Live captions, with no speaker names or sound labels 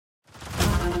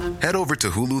Head over to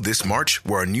Hulu this March,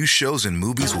 where our new shows and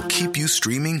movies will keep you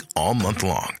streaming all month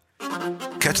long.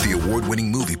 Catch the award-winning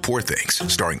movie Poor Things,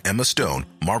 starring Emma Stone,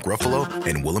 Mark Ruffalo,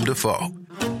 and Willem Dafoe.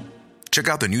 Check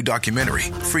out the new documentary,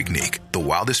 Freaknik, The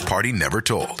Wildest Party Never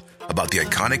Told, about the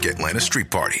iconic Atlanta Street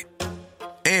Party.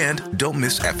 And don't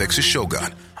miss FX's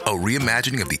Shogun, a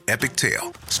reimagining of the epic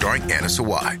tale, starring Anna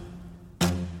Sawai.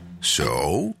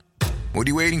 So, what are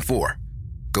you waiting for?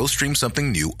 Go stream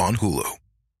something new on Hulu.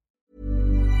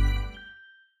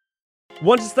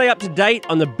 Want to stay up to date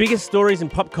on the biggest stories in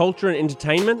pop culture and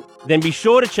entertainment? Then be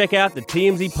sure to check out the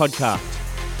TMZ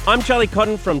podcast. I'm Charlie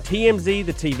Cotton from TMZ,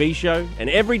 the TV show,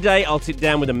 and every day I'll sit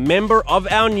down with a member of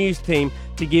our news team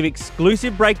to give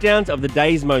exclusive breakdowns of the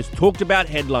day's most talked about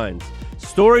headlines,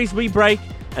 stories we break,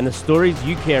 and the stories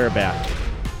you care about.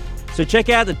 So check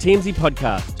out the TMZ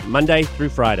podcast, Monday through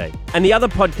Friday, and the other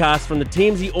podcasts from the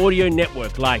TMZ audio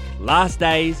network like Last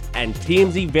Days and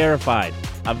TMZ Verified,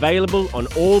 available on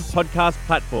all podcast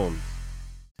platforms.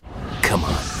 Come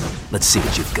on, let's see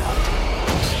what you've got.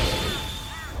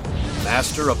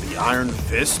 Master of the Iron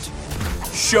Fist?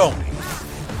 Show me.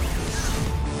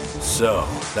 So,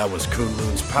 that was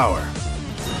Kunlun's power.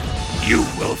 You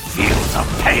will feel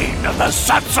the pain of the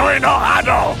Satsui no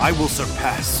Hado! I will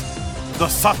surpass the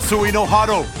Satsui no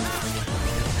Hado!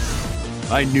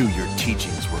 I knew your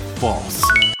teachings were false.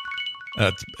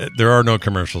 There are no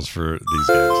commercials for these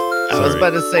guys. I was about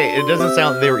to say, it doesn't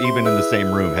sound like they were even in the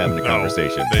same room having a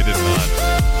conversation. They did not.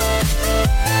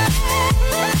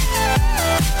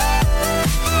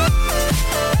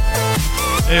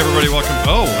 Hey, everybody, welcome.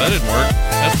 Oh, that didn't work.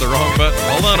 That's the wrong button.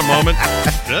 Hold on a moment.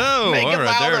 Oh, Make all it right,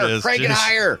 louder. there it is. Crank it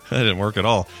higher. That didn't work at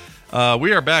all.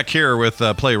 We are back here with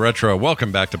Play Retro.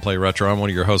 Welcome back to Play Retro. I'm one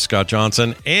of your hosts, Scott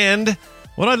Johnson. And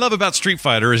what I love about Street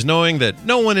Fighter is knowing that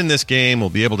no one in this game will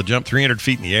be able to jump 300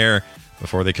 feet in the air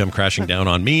before they come crashing down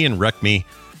on me and wreck me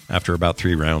after about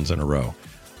 3 rounds in a row.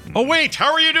 Oh, wait.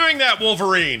 How are you doing that,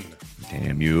 Wolverine?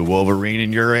 Damn you, Wolverine,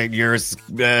 and your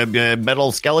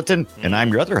metal skeleton. And I'm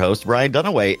your other host, Brian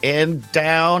Dunaway. And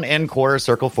down and quarter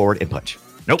circle forward and punch.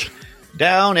 Nope.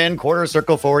 Down and quarter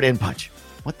circle forward and punch.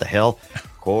 What the hell?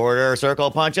 Quarter circle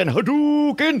punch and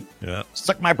Hadouken. Yeah.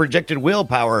 Suck my projected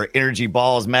willpower energy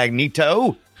balls,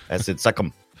 Magneto. I said suck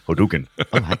 'em. Hadouken.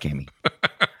 Oh, hi, Cammy.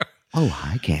 Oh,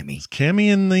 hi, Cammy. Is Cammy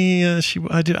in the?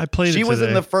 I played. She it was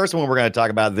today. in the first one we're going to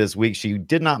talk about this week. She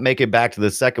did not make it back to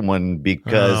the second one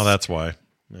because. Oh, that's why.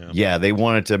 Yeah, they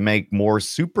wanted to make more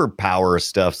superpower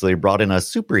stuff, so they brought in a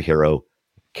superhero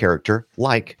character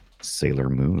like Sailor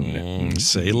Moon.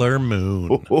 Sailor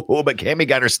Moon. Oh, but Cammy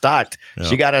got her start. Yeah.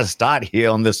 She got a start here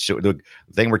on this show. The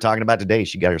thing we're talking about today,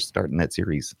 she got her start in that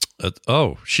series.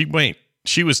 She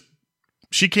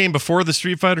came before the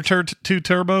Street Fighter 2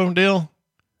 Turbo deal.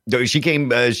 No, she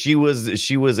came. She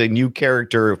was a new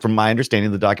character, from my understanding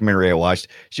of the documentary I watched.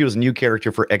 She was a new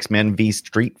character for X-Men v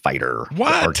Street Fighter, What?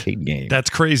 the arcade game.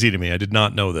 That's crazy to me. I did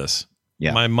not know this.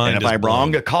 Yeah, My mind And if is I'm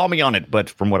wrong, blown. call me on it. But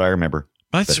from what I remember,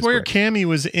 I that is swear correct. Cammy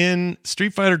was in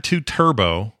Street Fighter 2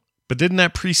 Turbo, but didn't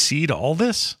that precede all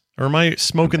this? Or am I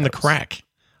smoking the crack?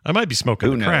 I might be smoking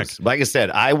Who the knows? crack. Like I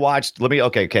said, I watched. Let me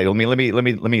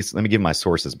give my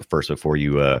sources first before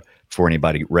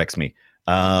anybody wrecks me.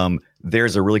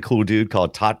 There's a really cool dude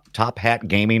called Top Hat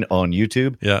Gaming on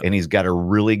YouTube. Yeah. And he's got a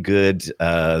really good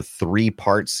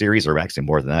 3-part series, or actually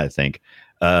more than that, I think,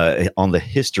 on the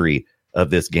history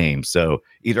of this game. So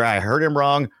either I heard him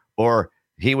wrong or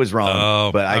he was wrong.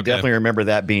 Oh, but I okay. definitely remember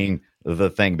that being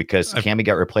the thing, because Cammy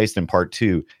got replaced in part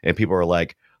 2 and people were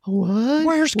like, what?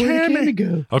 Where's Where did Cammy? Cammy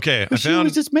go? Okay, But she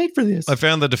was just made for this. I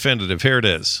found the definitive. Here it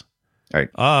is. All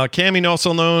right. Cammy,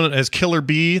 also known as Killer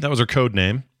Bee, that was her code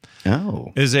name,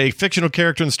 is a fictional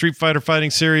character in the Street Fighter fighting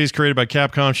series created by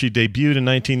Capcom. She debuted in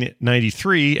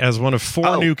 1993 as one of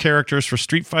 4 new characters for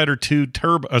Street Fighter 2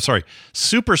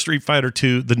 Super Street Fighter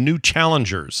 2, The New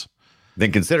Challengers.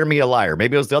 Then consider me a liar.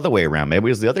 Maybe it was the other way around. Maybe it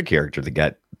was the other character that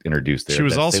got introduced there. She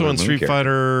was that also Sailor in Moon Street character.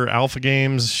 Fighter Alpha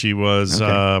games. She was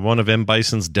one of M.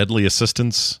 Bison's deadly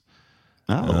assistants.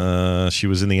 She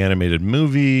was in the animated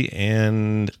movie,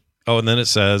 and then it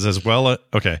says as well.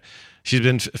 She's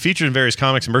been featured in various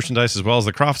comics and merchandise, as well as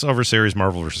the crossover series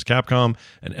Marvel vs. Capcom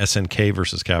and SNK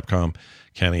vs. Capcom.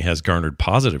 Cammy has garnered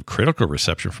positive critical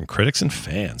reception from critics and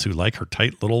fans who like her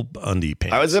tight little undie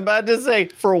pants. I was about to say,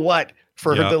 for what?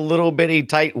 For the little bitty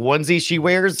tight onesie she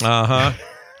wears?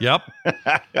 Yep.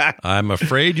 I'm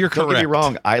afraid you're correct. Don't get me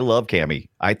wrong. I love Cammy.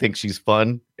 I think she's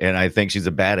fun, and I think she's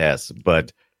a badass,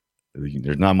 but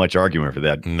there's not much argument for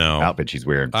that outfit she's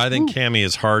wearing. I think Cammy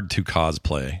is hard to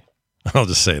cosplay. I'll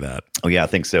just say that. Oh, yeah, I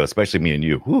think so, especially me and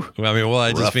you. Whew. I mean,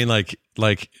 I just mean like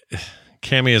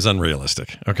Cammy is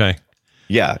unrealistic, okay?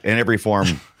 Yeah, in every form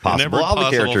possible. every All the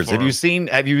possible characters. form.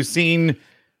 Have you seen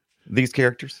these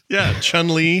characters? Yeah,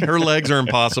 Chun-Li, her legs are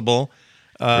impossible.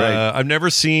 Right. I've never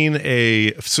seen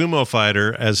a sumo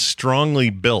fighter as strongly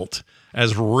built,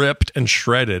 as ripped and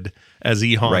shredded as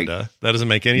E Honda. Right. That doesn't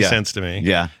make any sense to me.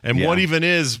 Yeah. And Yeah. what even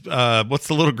is, what's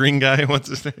the little green guy? What's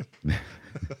his name?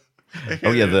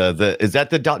 Oh yeah, the is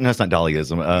that the no, it's not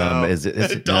Dollyism. No. Is it no,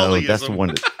 that's the Dollyism.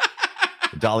 one.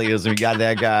 Dollyism, you got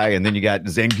that guy, and then you got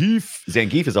Zangief.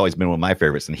 Zangief has always been one of my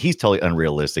favorites, and he's totally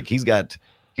unrealistic. He's got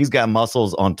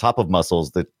muscles on top of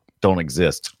muscles that don't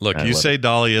exist. Look, I you love say it.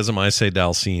 Dalsyism, I say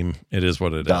Dalseem. It is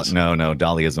what it is. No,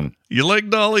 Dollyism. You like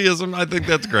Dalsyism? I think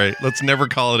that's great. Let's never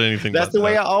call it anything That's but the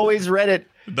way I that. always read it.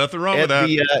 Nothing wrong At with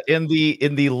that.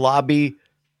 in the lobby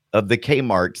of the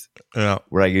Kmart Yeah.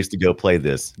 where I used to go play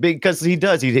this, because he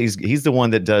does. He's the one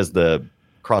that does the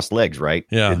crossed legs, right?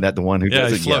 Yeah. Isn't that the one who Yeah,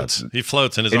 does he it? floats. He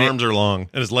floats, and his And arms are long,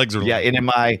 and his legs are long. Yeah, and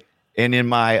in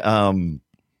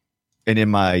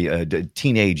my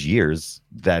teenage years,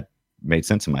 that made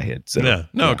sense in my head. So yeah.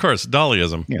 No, of course,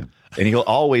 Dalsyism. yeah, and he'll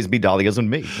always be Dollyism to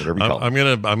me, whatever you call it. I'm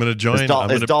gonna join. It's I'm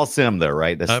gonna, Doll Sim, though,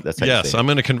 right? That's how you yes, say it. I'm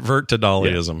going to convert to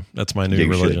Dalsyism. That's my new Yeah,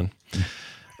 you should. religion.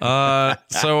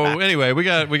 So anyway, we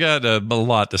got a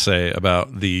lot to say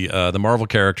about the Marvel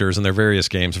characters and their various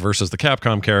games versus the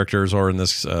Capcom characters, or in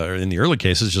this in the early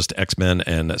cases, just X-Men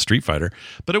and Street Fighter.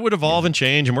 But it would evolve and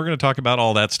change, and we're going to talk about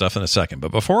all that stuff in a second.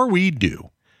 But before we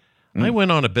do, I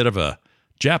went on a bit of a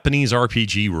Japanese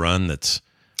RPG run that's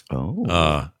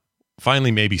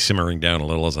finally maybe simmering down a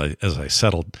little as I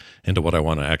settled into what I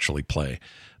want to actually play.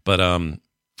 But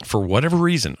for whatever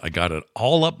reason, I got it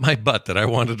all up my butt that I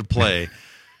wanted to play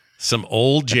some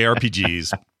old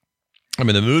JRPGs. I'm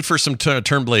in the mood for some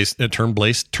turn-based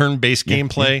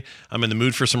gameplay. I'm in the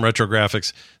mood for some retro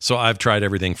graphics. So I've tried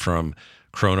everything from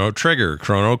Chrono Trigger,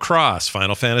 Chrono Cross,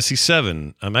 Final Fantasy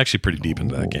VII. I'm actually pretty deep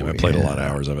into that game. I played a lot of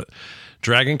hours of it.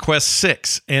 Dragon Quest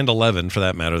 6 and 11, for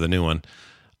that matter, the new one.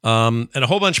 And a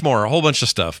whole bunch more, a whole bunch of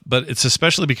stuff. But it's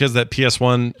especially because that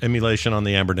PS1 emulation on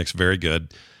the Ambernick's very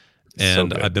good.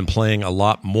 And I've been playing a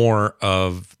lot more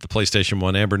of the PlayStation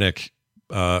 1 Ambernick,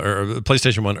 or the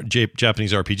PlayStation 1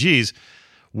 Japanese RPGs.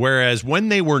 Whereas when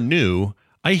they were new,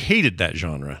 I hated that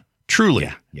genre.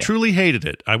 Truly hated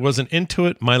it. I wasn't into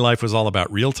it. My life was all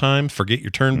about real time. Forget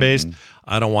your turn-based.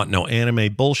 I don't want no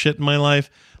anime bullshit in my life.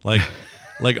 Like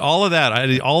all of that. I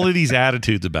had all of these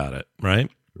attitudes about it, right?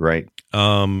 Right.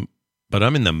 But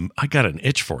I got an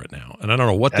itch for it now, and I don't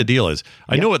know what the deal is.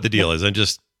 I know what the deal is. I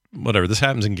just, whatever. This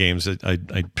happens in games. I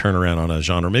turn around on a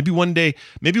genre. Maybe one day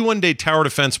tower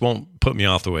defense won't put me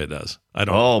off the way it does. I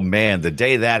don't. Oh man, the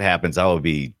day that happens, I will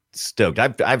be stoked.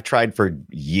 I've tried for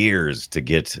years to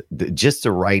get just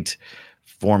the right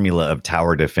formula of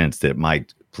tower defense that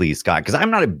might please Scott, because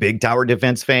I'm not a big tower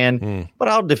defense fan, but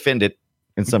I'll defend it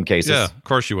in some cases. Yeah, of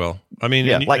course you will. I mean,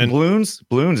 yeah, Bloons.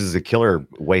 Bloons is a killer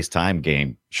waste time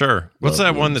game. Sure. What's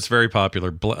Love that one Bloons. that's very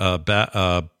popular?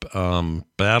 Battle.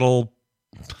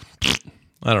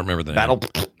 I don't remember the name. Battle.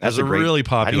 That's a really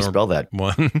popular. How do you spell that?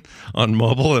 One on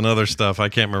mobile and other stuff. I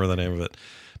can't remember the name of it.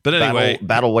 But anyway,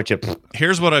 battle. What you?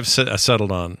 Here's what I've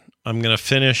settled on. I'm going to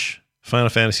finish Final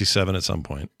Fantasy VII at some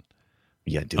point.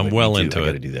 Yeah, I'm well into I it.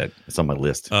 got to do that. It's on my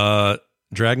list.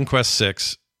 Dragon Quest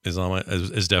 6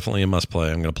 is definitely a must play.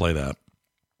 I'm going to play that.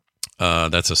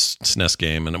 That's a SNES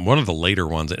game, and one of the later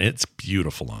ones, and it's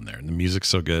beautiful on there. And the music's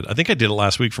so good. I think I did it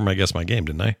last week for my Guess My Game,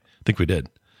 didn't I? I think we did.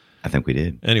 I think we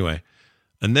did. Anyway,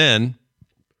 and then,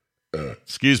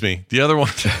 excuse me, the other one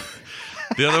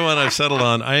I've settled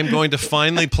on, I am going to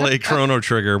finally play Chrono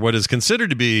Trigger, what is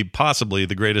considered to be possibly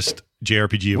the greatest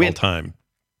JRPG of all time.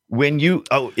 When you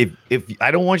if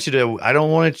I don't want you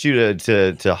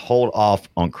to hold off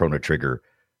on Chrono Trigger,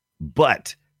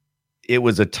 but it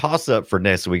was a toss up for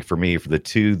next week for me for the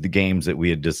games that we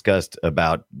had discussed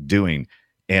about doing,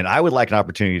 and I would like an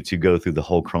opportunity to go through the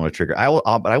whole Chrono Trigger.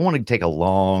 But I want to take a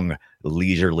long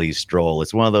leisurely stroll.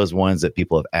 It's one of those ones that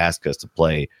people have asked us to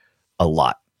play a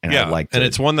lot. And yeah, I'd like to and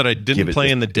it's one that I didn't play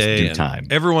in the day. due time.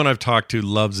 Everyone I've talked to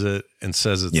loves it and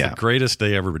says it's the greatest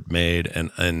they ever made.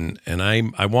 And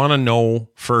I want to know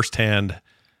firsthand.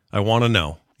 I want to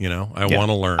know. I want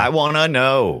to learn. I want to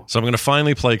know. So I'm going to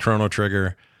finally play Chrono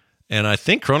Trigger, and I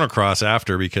think Chrono Cross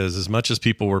after, because as much as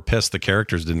people were pissed the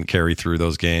characters didn't carry through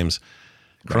those games,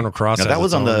 Chrono Cross. Now, that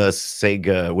was on the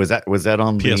Sega. Was that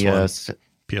on PS1? the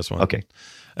PS1? Okay.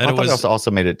 And I thought it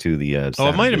also made it to the Saturn.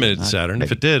 it might have made it to Saturn. Maybe.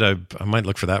 If it did, I might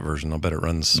look for that version. I'll bet it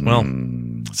runs well.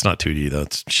 It's not 2D though;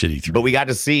 it's shitty 3D. But we got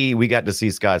to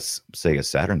see Scott's Sega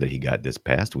Saturn that he got this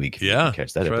past week. Yeah,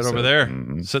 catch that it's right episode. over there,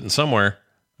 sitting somewhere.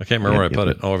 I can't remember where I put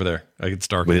it. Oh, over there. It's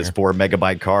dark with in his here. 4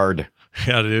 megabyte card.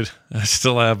 Yeah, dude. I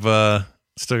still have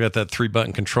Still got that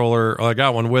 3-button controller. Well, I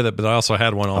got one with it, but I also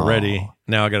had one already. Oh.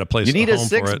 Now I got to place. You need a home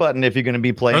 6 button if you're going to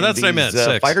be playing. That's what I meant.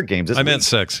 6 fighter games. I meant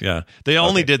 6. Yeah, they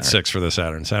only did 6 for the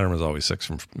Saturn. Saturn was always 6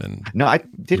 from. No, I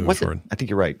did. What's it? I think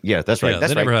you're right. Yeah, that's right. Yeah,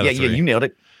 that's they never right. had a Yeah, 3. you nailed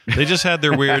it. They just had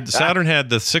their weird. Saturn had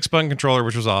the 6-button controller,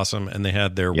 which was awesome, and they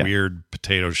had their weird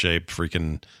potato-shaped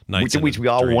freaking Knights. Which we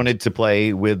all wanted to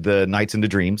play with the Knights into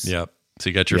Dreams. Yep. So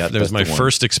you got your. That was my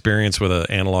first experience with an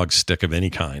analog stick of any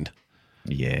kind.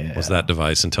 Yeah, was that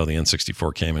device until the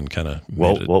N64 came and kind of.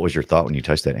 What was your thought when you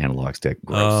touched that analog stick?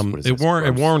 It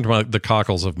warmed the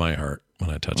cockles of my heart when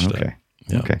I touched it.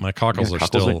 Yeah, okay. My cockles are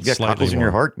still slightly cockles in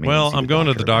your heart. Well, I'm going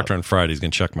to the doctor on Friday. He's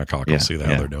going to check my cockles, see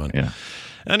how they're doing. Yeah.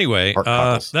 Anyway,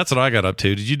 that's what I got up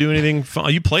to. Did you do anything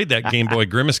fun? You played that Game Boy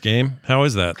Grimace game. How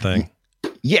is that thing?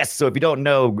 Yes. So if you don't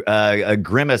know, a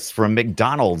Grimace from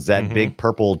McDonald's, that big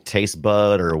purple taste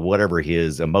bud or whatever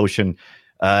his emotion,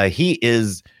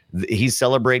 he's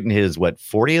celebrating his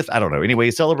 40th? I don't know. Anyway,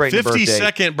 he's celebrating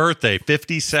 52nd birthday.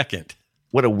 52nd.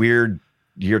 What a weird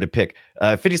year to pick.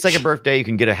 52nd birthday. You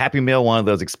can get a Happy Meal, one of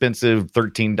those expensive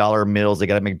 $13 meals they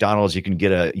got at McDonald's. You can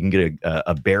get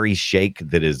a berry shake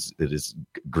that is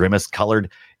Grimace colored.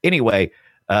 Anyway,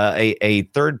 a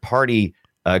third party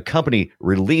company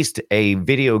released a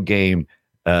video game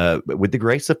with the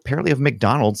grace apparently of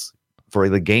McDonald's for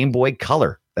the Game Boy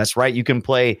Color. That's right. You can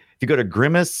play if you go to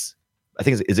Grimace. I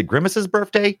think is it Grimace's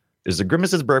birthday? There's a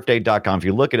grimacesbirthday.com. If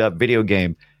you look it up, video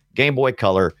game, Game Boy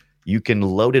Color, you can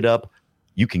load it up.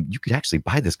 You could actually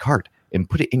buy this card and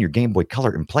put it in your Game Boy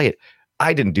Color and play it.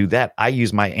 I didn't do that. I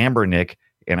used my Ambernick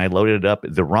and I loaded it up,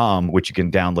 the ROM, which you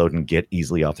can download and get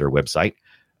easily off their website.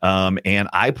 And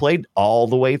I played all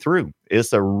the way through.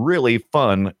 It's a really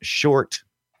fun, short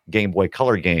Game Boy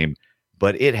Color game,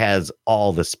 but it has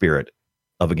all the spirit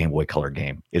of a Game Boy Color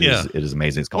game. It is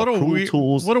amazing. It's called Cruel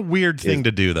Tools. What a weird thing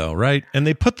to do, though, right? And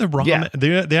they put the ROM. Yeah.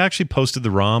 They actually posted the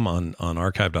ROM on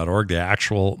archive.org. The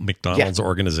actual McDonald's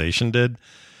organization did.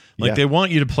 They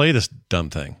want you to play this dumb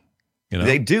thing. You know,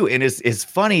 they do, and it's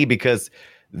funny because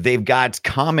they've got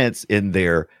comments in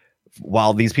there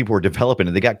while these people were developing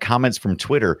it. They got comments from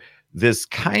Twitter. This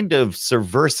kind of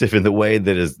subversive in the way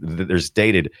that they're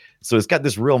stated. So it's got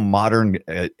this real modern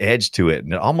edge to it.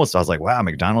 And I was like, wow,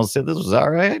 McDonald's said this was all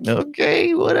right.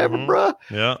 Okay, whatever, bruh.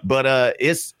 Yeah. But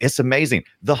it's amazing.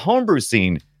 The homebrew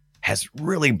scene has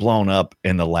really blown up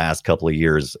in the last couple of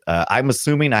years. I'm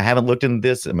assuming, I haven't looked into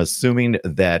this. I'm assuming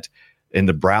that in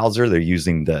the browser, they're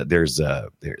using there's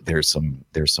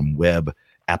some web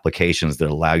applications that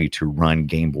allow you to run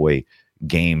Game Boy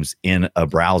games in a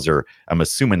browser. I'm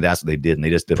assuming that's what they did, and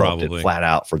they just developed it flat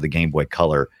out for the Game Boy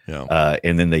Color. Yeah.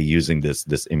 And then they're using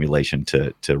this emulation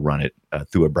to run it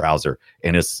through a browser,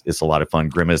 and it's a lot of fun.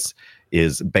 Grimace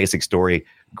is basic story.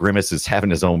 Grimace is having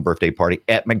his own birthday party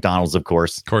at McDonald's, of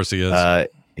course. Of course he is.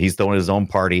 He's throwing his own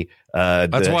party.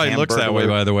 That's why he looks that way,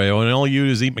 by the way. When all you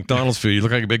do is eat McDonald's food, you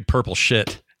look like a big purple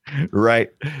shit. Right.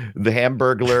 The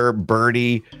Hamburglar,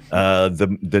 Birdie,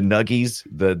 the Nuggies,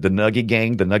 the Nugget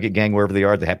gang, wherever they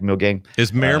are, the Happy Meal gang.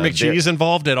 Is Mayor McCheese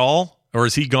involved at all? Or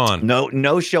is he gone?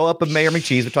 No show up of Mayor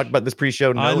McCheese. We talked about this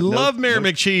pre-show. I love Mayor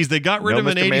McCheese. They got rid of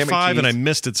him in '85, and I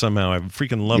missed it somehow. I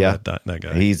freaking love that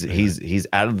guy. He's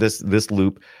out of this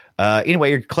loop.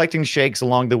 Anyway, you're collecting shakes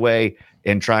along the way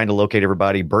and trying to locate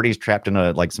everybody. Birdie's trapped in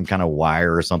some kind of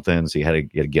wire or something, so you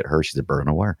had to get her. She's a bird on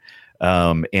a wire.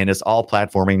 And it's all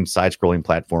platforming, side-scrolling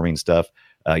platforming stuff.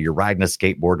 You're riding a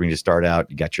skateboard when you start out.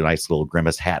 You got your nice little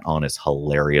Grimace hat on. It's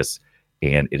hilarious,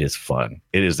 and it is fun.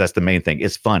 That's the main thing.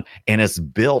 It's fun, and it's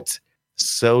built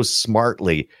so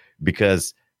smartly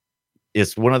because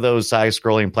it's one of those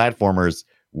side-scrolling platformers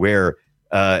where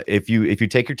if you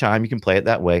take your time, you can play it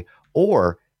that way.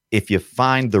 Or if you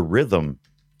find the rhythm,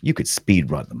 you could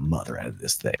speed run the mother out of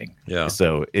this thing. Yeah.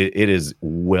 So it is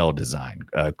well designed.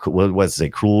 What was it?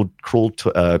 Cruel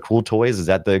Toys? Is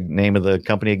that the name of the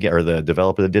company again, or the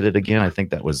developer that did it again? I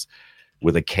think that was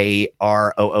with a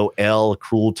KROOL.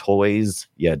 Cruel Toys.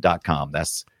 Yeah. .com.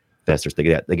 That's their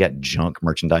thing. They got junk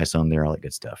merchandise on there. All that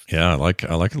good stuff. Yeah, I like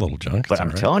a little junk. But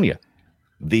I'm telling you,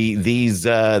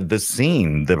 the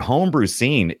scene, the homebrew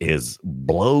scene, is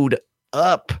blowed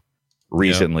up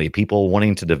recently. People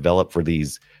wanting to develop for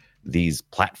these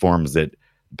platforms that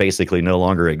basically no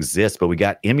longer exist, but we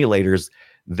got emulators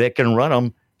that can run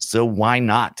them. So why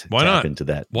not tap into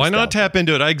that? Why not tap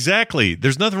into it? Exactly.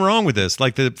 There's nothing wrong with this.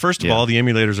 Like first of all, the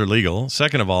emulators are legal.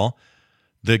 Second of all,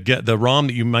 the ROM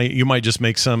that you might just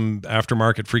make some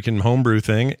aftermarket freaking homebrew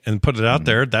thing and put it out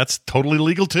there. That's totally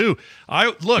legal too.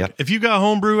 If you got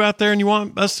homebrew out there and you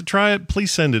want us to try it,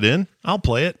 please send it in. I'll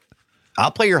play it.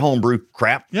 I'll play your homebrew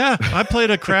crap. Yeah, I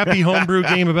played a crappy homebrew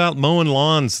game about mowing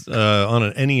lawns on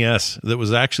an NES that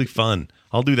was actually fun.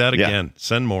 I'll do that again.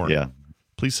 Send more. Yeah.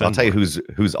 Please send I'll tell more. you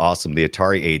who's awesome. The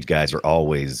Atari Age guys are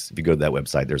always, if you go to that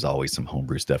website, there's always some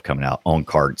homebrew stuff coming out on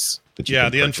carts. Yeah,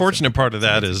 the unfortunate part of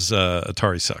that is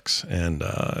Atari sucks, and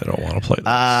I don't want to play this.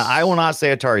 I will not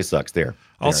say Atari sucks there.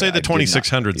 I'll say the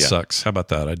 2600 sucks. How about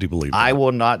that? I do believe that. I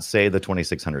will not say the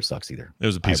 2600 sucks either. It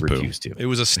was a piece of I poop. refuse to. It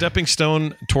was a stepping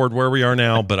stone toward where we are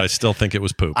now, but I still think it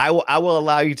was poop. I will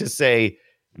allow you to say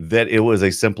that it was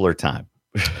a simpler time.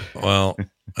 Well,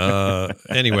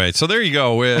 anyway, so there you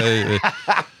go.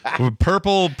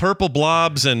 Purple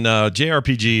blobs and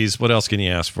JRPGs. What else can you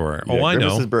ask for? Yeah, I know.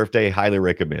 Grimace's birthday, highly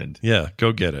recommend. Yeah,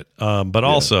 go get it. But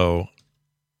also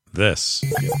this.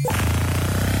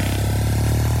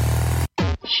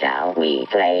 Shall we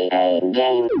play a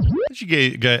game? As you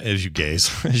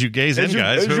gays and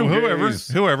guys,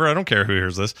 whoever, I don't care who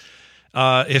hears this.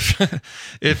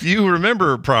 If you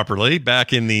remember properly,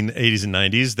 back in the 80s and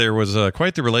 90s, there was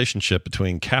quite the relationship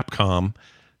between Capcom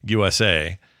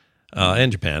USA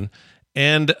and Japan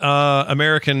and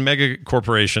American mega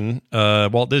corporation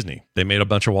Walt Disney. They made a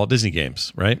bunch of Walt Disney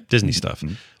games, right? Disney stuff.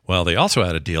 Well, they also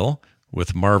had a deal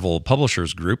with Marvel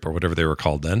Publishers Group, or whatever they were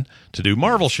called then, to do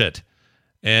Marvel shit.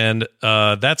 And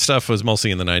that stuff was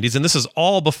mostly in the 90s. And this is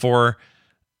all before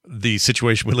the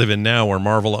situation we live in now where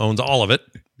Marvel owns all of it.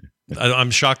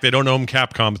 I'm shocked they don't own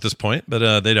Capcom at this point,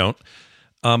 but they don't.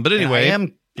 But anyway.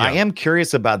 I am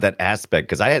curious about that aspect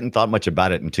because I hadn't thought much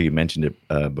about it until you mentioned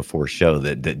it before show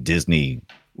that Disney,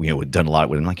 had done a lot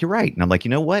with it. I'm like, you're right. And I'm like, you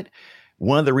know what?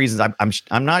 One of the reasons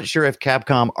I'm not sure if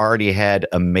Capcom already had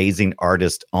amazing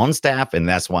artists on staff and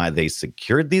that's why they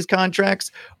secured these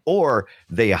contracts, or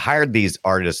they hired these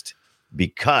artists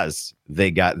because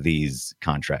they got these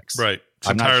contracts. Right. It's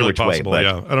I'm entirely not sure which possible. way,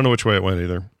 I don't know which way it went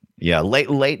either. Yeah, late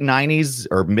 90s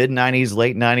or mid 90s,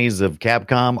 late 90s of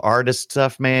Capcom artist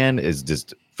stuff, man, is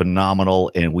just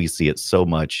phenomenal, and we see it so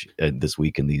much this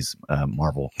week in these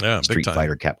Marvel Street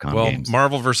Fighter Capcom games.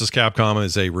 Marvel versus Capcom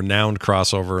is a renowned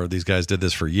crossover. These guys did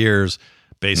this for years.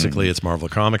 Basically, it's Marvel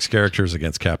Comics characters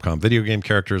against Capcom video game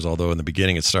characters, although in the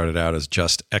beginning it started out as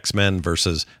just X-Men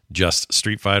versus just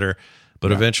Street Fighter,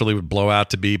 but eventually would blow out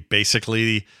to be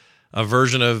basically a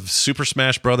version of Super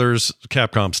Smash Brothers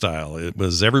Capcom style. It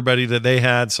was everybody that they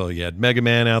had, so you had Mega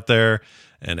Man out there,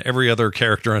 and every other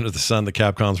character under the sun that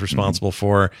Capcom's responsible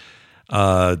for.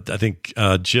 I think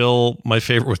Jill, my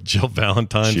favorite was Jill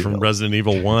Valentine from Resident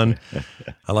Evil 1.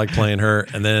 I like playing her.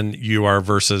 And then you are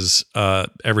versus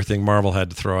everything Marvel had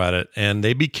to throw at it. And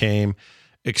they became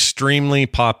extremely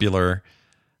popular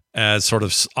as sort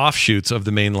of offshoots of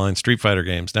the mainline Street Fighter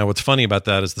games. Now, what's funny about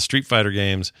that is the Street Fighter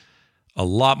games, a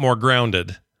lot more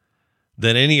grounded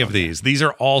than any of these. These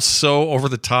are all so over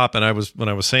the top. And when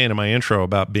I was saying in my intro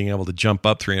about being able to jump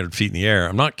up 300 feet in the air,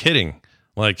 I'm not kidding.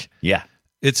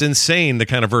 It's insane the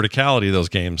kind of verticality those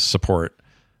games support.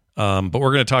 But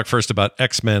we're going to talk first about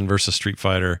X-Men versus Street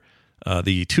Fighter,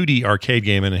 the 2D arcade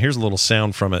game. And here's a little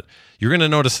sound from it. You're going to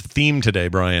notice a theme today,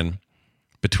 Brian,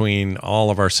 between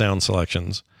all of our sound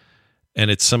selections.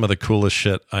 And it's some of the coolest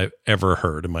shit I've ever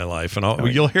heard in my life.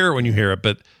 And you'll hear it when you hear it,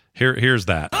 but here's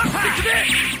that.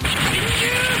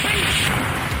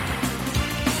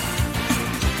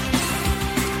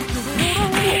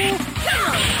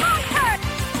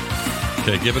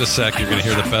 Okay, give it a sec. You're going to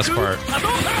hear the best part.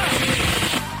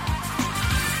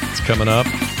 It's coming up.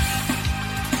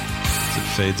 As it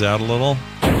fades out a little.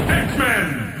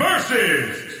 X-Men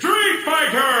versus Street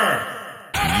Fighter!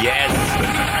 Yes!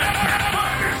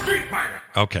 Street Fighter!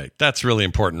 Okay, that's really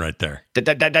important right there.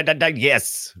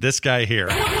 Yes. This guy here.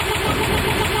 Welcome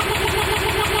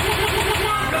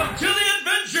to the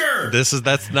adventure!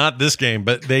 That's not this game,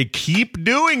 but they keep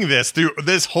doing this through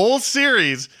this whole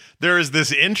series. There is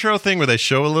this intro thing where they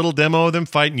show a little demo of them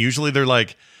fighting. Usually they're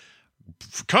like,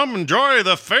 come enjoy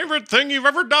the favorite thing you've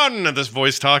ever done. And this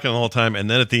voice talking the whole time. And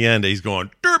then at the end, he's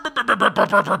going,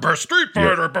 Street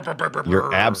Fighter.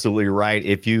 You're absolutely right.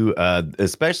 If you,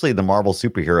 especially the Marvel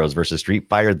superheroes versus Street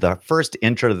Fighter, the first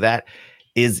intro to that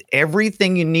is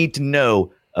everything you need to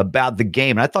know about the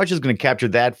game. And I thought you was going to capture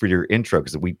that for your intro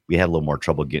because we had a little more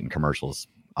trouble getting commercials,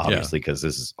 obviously, because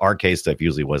this is arcade stuff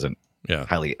usually wasn't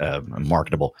highly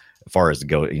marketable as far as to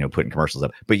go, putting commercials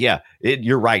up. But yeah,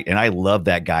 you're right. And I love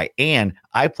that guy. And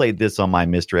I played this on my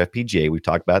Mr. FPGA. We've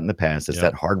talked about it in the past. It's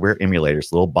that hardware emulator.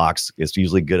 It's a little box. It's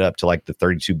usually good up to like the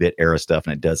 32-bit era stuff.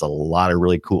 And it does a lot of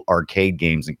really cool arcade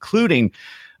games, including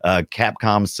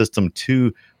Capcom System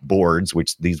 2 boards,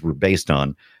 which these were based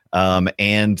on.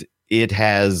 And it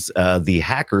has the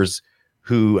hackers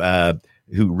who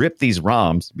ripped these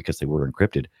ROMs because they were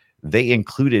encrypted. they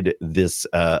included this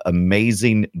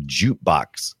amazing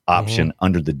jukebox option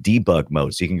under the debug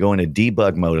mode. So you can go into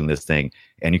debug mode in this thing,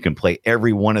 and you can play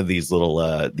every one of these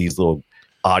little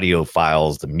audio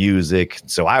files, the music.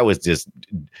 So I was just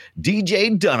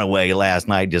DJ Dunaway last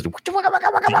night, just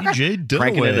DJ Dunaway.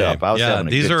 Cranking it up. I was having a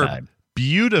these good are time.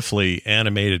 Beautifully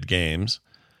animated games.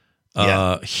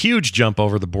 Huge jump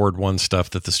over the Board 1 stuff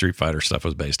that the Street Fighter stuff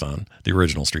was based on, the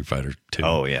original Street Fighter 2.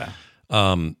 Oh, yeah.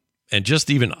 And just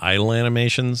even idle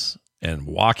animations and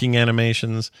walking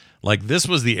animations. Like, this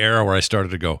was the era where I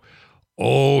started to go,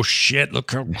 oh, shit,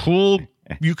 look how cool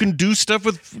you can do stuff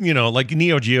with, like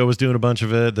Neo Geo was doing a bunch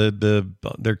of it.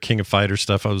 Their King of Fighters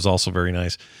stuff was also very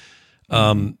nice.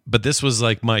 But this was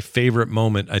like my favorite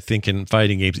moment, I think, in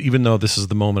fighting games, even though this is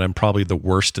the moment I'm probably the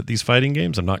worst at these fighting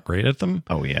games. I'm not great at them.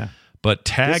 Oh, yeah. But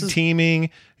teaming,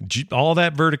 all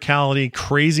that verticality,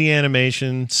 crazy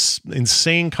animation,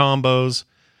 insane combos.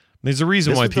 There's a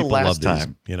reason why people love these,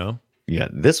 Yeah,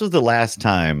 this was the last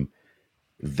time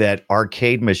that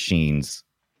arcade machines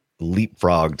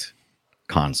leapfrogged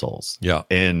consoles. Yeah.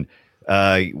 And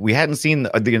we hadn't seen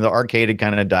the arcade had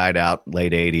kind of died out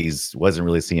late 80s, wasn't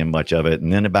really seeing much of it.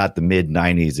 And then about the mid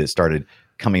 90s, it started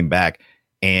coming back.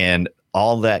 And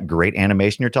all that great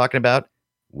animation you're talking about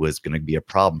was going to be a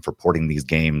problem for porting these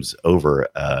games over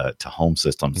to home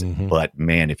systems. But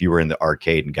man, if you were in the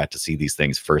arcade and got to see these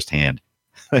things firsthand,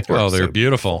 they're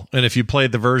beautiful. And if you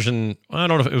played the version, I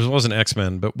don't know if it wasn't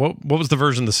X-Men, but what was the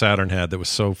version the Saturn had that was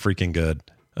so freaking good?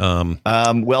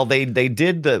 Well, they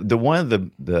did the one of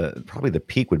the probably the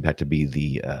peak would have to be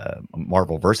the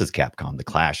Marvel versus Capcom, the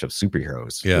Clash of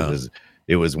Superheroes. Yeah,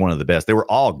 it was one of the best. They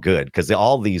were all good because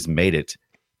all these made it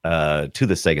to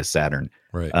the Sega Saturn.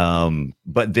 Right.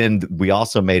 But then we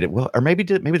also made it. Well, or maybe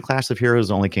the Clash of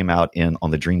Heroes only came out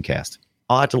on the Dreamcast.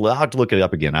 I'll have to look it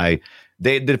up again.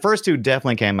 The first two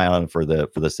definitely came out for the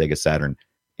Sega Saturn,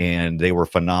 and they were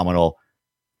phenomenal.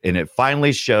 And it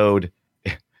finally showed.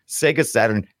 Sega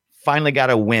Saturn finally got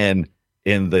a win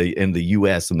in the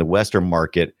US, in the Western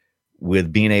market,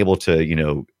 with being able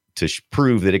to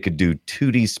prove that it could do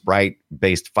 2D sprite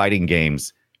based fighting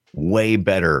games way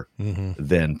better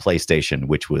than PlayStation,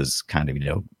 which was kind of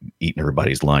eating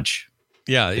everybody's lunch.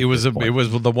 Yeah, it was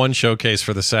the one showcase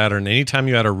for the Saturn. Anytime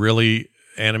you had a really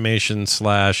animation /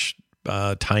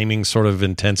 timing sort of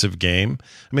intensive game.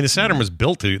 I mean, the Saturn was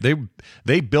built to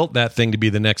they built that thing to be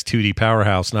the next 2D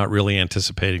powerhouse, not really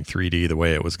anticipating 3D the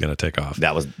way it was going to take off.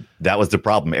 That was the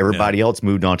problem. Everybody else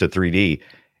moved on to 3D,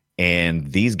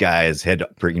 and these guys had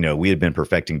we had been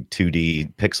perfecting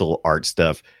 2D pixel art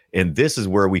stuff, and this is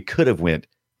where we could have went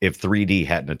if 3D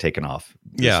hadn't have taken off.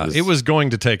 It was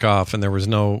going to take off, and there was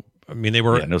no. I mean, they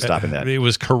were no stopping that. It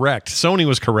was correct. Sony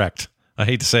was correct. I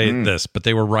hate to say this, but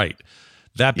they were right.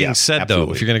 That being said, absolutely.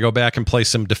 though, if you're going to go back and play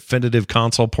some definitive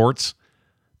console ports,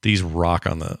 these rock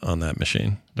on that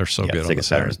machine. They're so good. Sega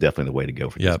Saturn is definitely the way to go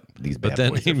for these bad but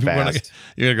then boys. you're going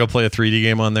to go play a 3D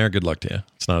game on there. Good luck to you.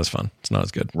 It's not as fun. It's not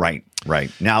as good. Right.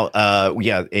 Now,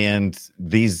 and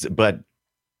these, but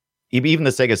even the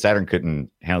Sega Saturn couldn't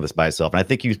handle this by itself. And I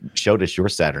think you showed us your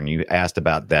Saturn. You asked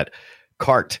about that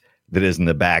cart that is in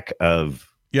the back of.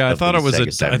 Yeah, I thought it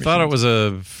was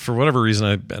for whatever reason,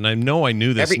 I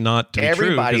knew this not to be true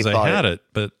because I had it,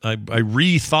 but I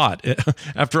rethought it.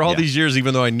 After all these years,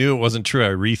 even though I knew it wasn't true,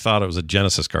 I rethought it was a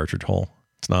Genesis cartridge hole.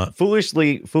 It's not.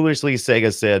 Foolishly,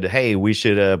 Sega said, "Hey, we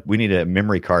need a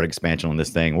memory card expansion on this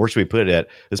thing. Where should we put it at?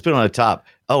 Let's put it on the top.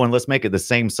 Oh, and let's make it the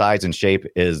same size and shape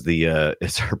as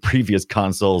as our previous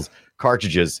consoles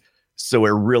cartridges." So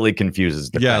it really confuses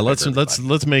the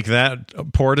let's make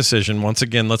that poor decision once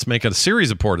again. Let's make a series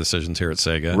of poor decisions here at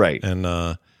Sega, right? And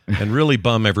really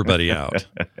bum everybody out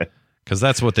because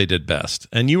that's what they did best.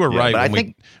 And you were right. I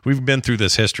think we've been through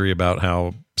this history about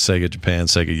how Sega Japan,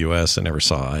 Sega US, I never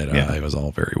saw it. It was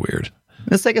all very weird.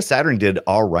 The Sega Saturn did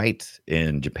all right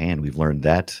in Japan. We've learned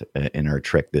that in our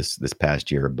trek this past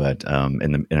year, but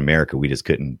in America we just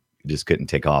couldn't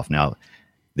take off. Now.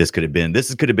 This could have been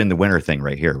the winner thing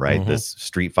right here, right? This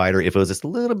Street Fighter, if it was just a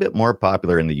little bit more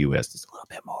popular in the US, just a little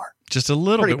bit more. Just a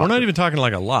little bit. Popular. We're not even talking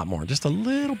like a lot more, just a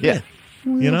little bit. A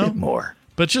little bit more.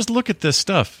 But just look at this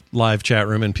stuff, live chat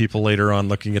room and people later on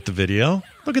looking at the video.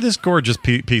 Look at this gorgeous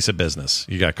piece of business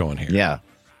you got going here. Yeah.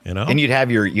 And you'd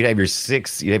have your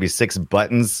 6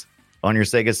 buttons on your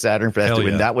Sega Saturn for that to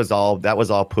win. That was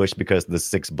all pushed because of the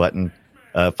 6 button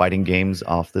fighting games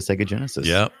off the Sega Genesis.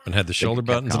 Yeah, and had the shoulder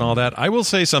buttons and all that. I will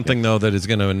say something, though, that is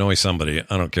going to annoy somebody.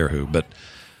 I don't care who, but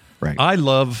I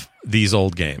love these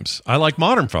old games. I like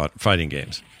modern fighting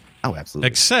games. Oh, absolutely.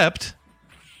 Except,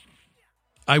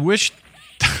 I wish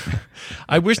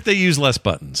I wish they used less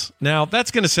buttons. Now,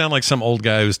 that's going to sound like some old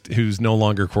guy who's no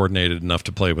longer coordinated enough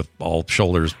to play with all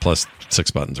shoulders plus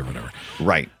 6 buttons or whatever.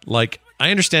 Right. Like,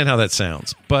 I understand how that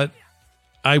sounds, but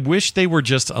I wish they were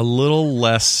just a little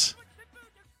less...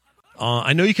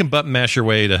 I know you can button mash your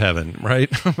way to heaven, right?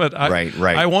 But right.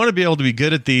 I want to be able to be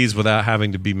good at these without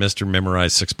having to be Mr.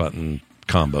 Memorize 6-button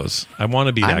combos. I want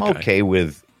to be that guy.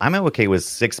 I'm okay with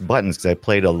 6 buttons because I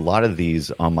played a lot of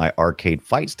these on my arcade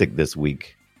fight stick this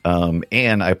week.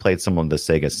 And I played some of the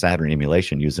Sega Saturn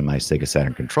emulation using my Sega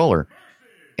Saturn controller.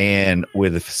 And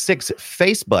with 6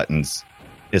 face buttons,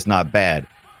 it's not bad.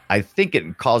 I think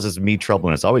it causes me trouble,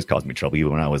 and it's always caused me trouble,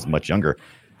 even when I was much younger.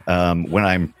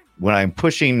 When I'm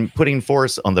putting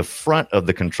force on the front of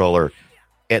the controller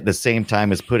at the same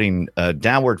time as putting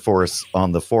downward force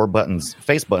on the 4 buttons,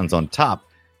 face buttons on top,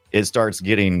 it starts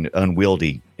getting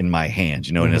unwieldy in my hands,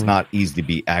 and it's not easy to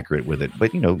be accurate with it.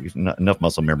 But, if enough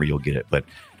muscle memory, you'll get it. But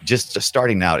just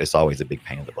starting out, it's always a big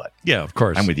pain in the butt. Yeah, of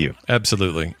course. I'm with you.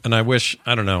 Absolutely. And I wish,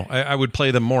 I don't know, I would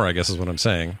play them more, I guess is what I'm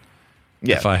saying.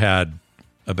 Yeah. If I had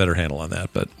a better handle on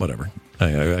that, but whatever.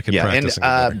 I can practice.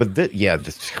 The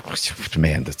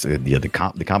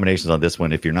combinations on this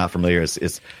one, if you're not familiar, it's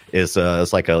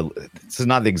like this is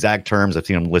not the exact terms. I've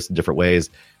seen them listed different ways,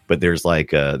 but there's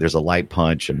a light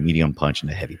punch, a medium punch,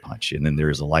 and a heavy punch, and then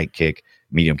there's a light kick,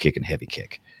 medium kick, and heavy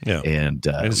kick. Yeah, and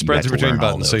it spreads between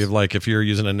buttons. So you've if you're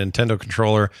using a Nintendo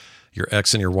controller, your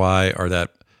X and your Y are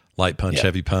that light punch,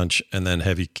 heavy punch, and then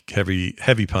heavy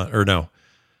punch, or no,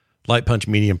 light punch,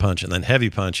 medium punch, and then heavy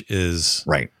punch is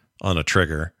right on a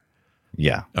trigger.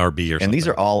 Yeah. RB or something. And these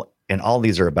are all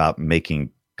these are about making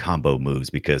combo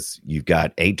moves because you've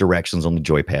got 8 directions on the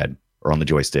joypad or on the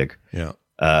joystick. Yeah.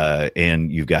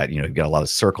 And you've got a lot of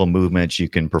circle movements you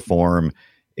can perform,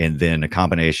 and then a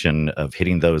combination of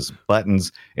hitting those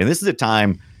buttons. And this is a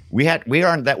time we're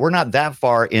not that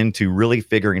far into really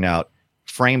figuring out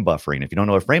frame buffering. If you don't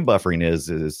know what frame buffering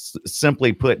is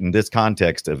simply put in this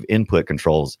context of input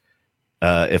controls.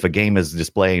 If a game is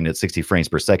displaying at 60 frames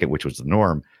per second, which was the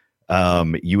norm,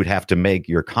 you would have to make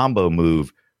your combo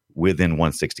move within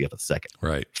 1/60th of a second.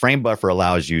 Right. Frame buffer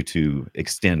allows you to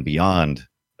extend beyond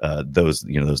those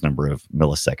number of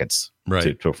milliseconds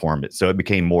to perform it. So it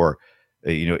became more,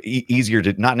 easier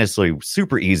to, not necessarily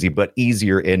super easy, but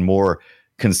easier and more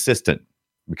consistent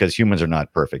because humans are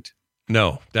not perfect.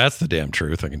 No, that's the damn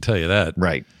truth. I can tell you that.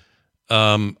 Right.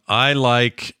 I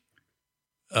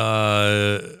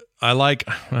don't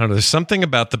know, there's something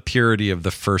about the purity of the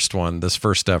first one, this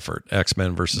first effort,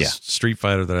 X-Men versus Street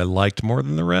Fighter, that I liked more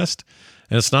than the rest.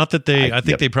 And it's not that I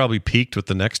think they probably peaked with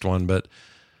the next one, but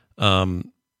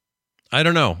I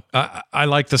don't know. I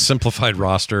like the simplified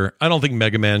roster. I don't think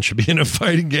Mega Man should be in a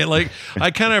fighting game. Like,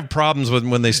 I kind of have problems with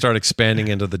when they start expanding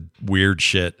into the weird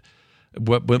shit.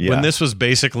 When this was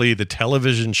basically the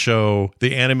television show,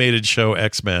 the animated show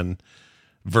X-Men,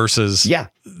 versus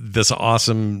this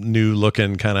awesome new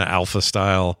looking kind of alpha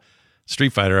style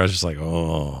Street Fighter, I was just like,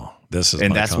 oh, this is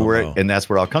that's combo. where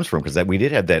it all comes from, because we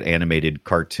did have that animated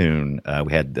cartoon.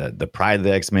 We had the Pride of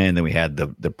the X-Men, then we had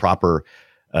the proper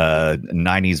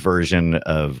 90s version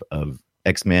of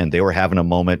X-Men. They were having a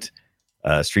moment.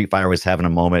 Street Fighter was having a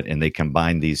moment, and they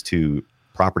combined these two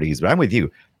properties. But I'm with you.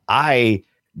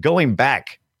 Going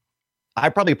back, I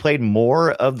probably played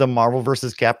more of the Marvel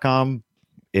versus Capcom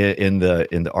in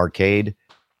the arcade.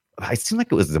 I seem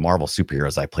like it was the Marvel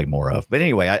superheroes I played more of. But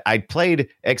anyway, I played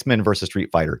X-Men versus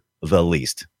Street Fighter the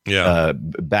least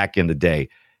back in the day.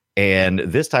 And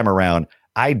this time around,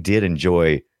 I did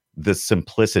enjoy the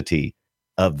simplicity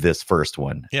of this first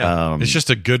one. Yeah, it's just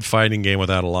a good fighting game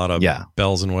without a lot of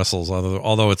bells and whistles.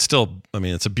 Although it's still,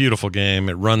 it's a beautiful game.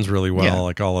 It runs really well,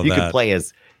 like all of that.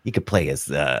 You could play as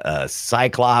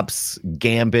Cyclops,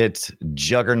 Gambit,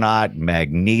 Juggernaut,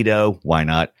 Magneto. Why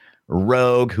not?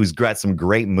 Rogue, who's got some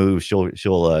great moves.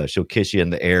 She'll kiss you in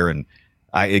the air, and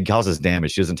it causes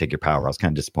damage. She doesn't take your power. I was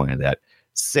kind of disappointed in that.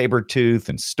 Sabretooth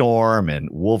and Storm and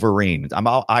Wolverine.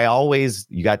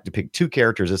 You got to pick 2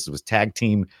 characters. This was tag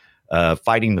team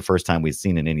fighting the first time we'd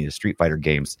seen in any of the Street Fighter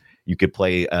games. You could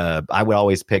play. I would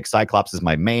always pick Cyclops as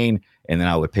my main, and then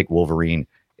I would pick Wolverine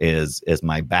as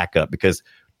my backup, because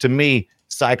to me,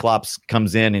 Cyclops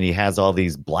comes in and he has all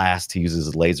these blasts. He uses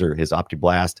his laser, his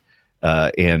OptiBlast,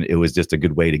 and it was just a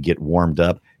good way to get warmed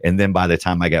up. And then by the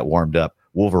time I got warmed up,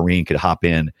 Wolverine could hop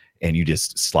in and you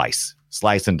just slice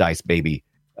and dice, baby.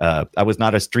 I was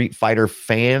not a Street Fighter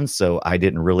fan, so I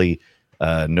didn't really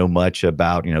know much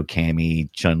about, Cammy,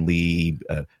 Chun-Li,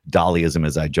 Dollyism,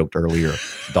 as I joked earlier,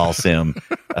 Dalsim,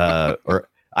 or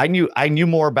I knew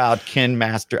more about Ken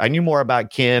Master. I knew more about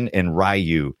Ken and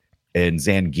Ryu and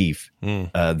Zangief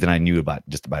than I knew about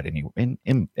just about any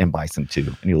and Bison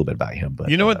too. I knew a little bit about him, but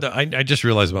you know what? I just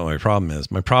realized what my problem is.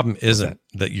 My problem isn't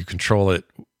that you control it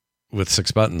with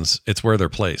 6 buttons. It's where they're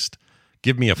placed.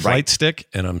 Give me a flight stick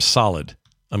and I'm solid.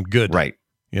 I'm good. Right.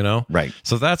 You know? Right.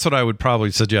 So that's what I would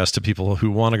probably suggest to people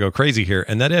who want to go crazy here.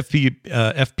 And that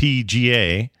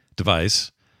FPGA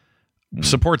device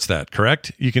supports that,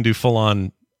 correct? You can do full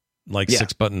on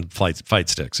 6 button fight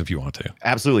sticks if you want to.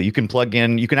 Absolutely. You can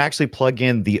actually plug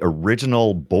in the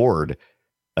original board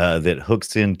that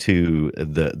hooks into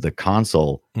the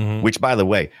console, which, by the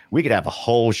way, we could have a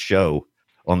whole show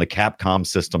on the Capcom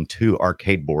System 2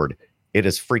 arcade board. It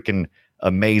is freaking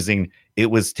amazing. It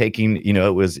was taking, it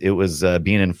was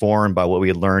being informed by what we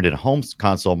had learned in home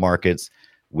console markets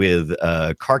with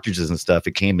cartridges and stuff.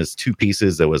 It came as 2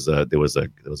 pieces. There was a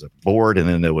board, and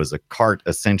then there was a cart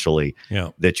essentially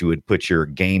that you would put your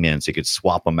game in, so you could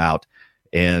swap them out.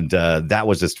 And that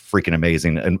was just freaking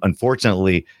amazing. And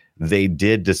unfortunately, they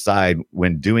did decide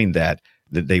when doing that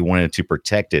they wanted to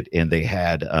protect it, and they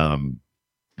had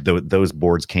those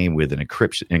boards came with an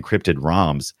encrypted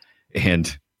ROMs,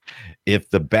 and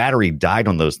if the battery died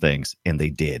on those things, and they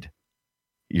did,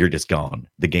 you're just gone.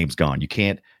 The game's gone. You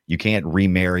can't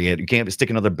remarry it. You can't stick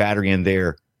another battery in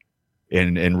there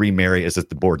and remarry it. It's just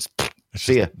the board's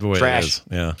see ya. The way trash. It is.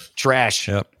 Yeah. Trash.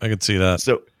 Yep. I could see that.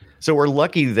 So we're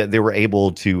lucky that they were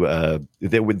able to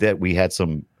that we had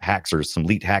some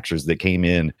elite hackers that came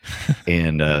in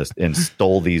and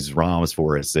stole these ROMs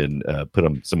for us and put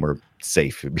them somewhere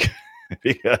safe.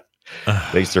 Yeah.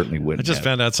 They certainly wouldn't. I just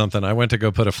found out something. I went to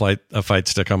go put a fight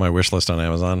stick on my wish list on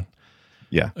Amazon.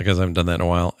 Yeah. Because I haven't done that in a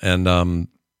while. And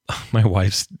my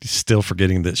wife's still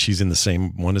forgetting that she's in the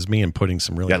same one as me and putting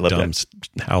some really dumb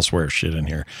houseware shit in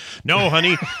here. No,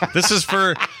 honey, this is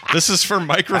for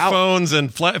microphones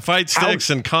and fight sticks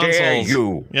and consoles. Dare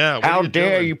you? Yeah. How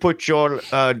dare you put your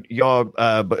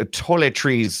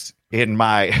toiletries in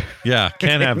my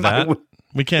can't have that.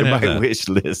 We can't have that. Wish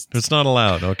list. It's not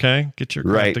allowed. Okay, get your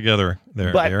crap together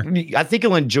there. But I think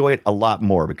you'll enjoy it a lot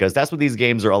more because that's what these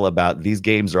games are all about. These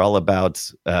games are all about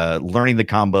learning the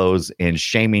combos and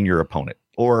shaming your opponent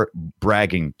or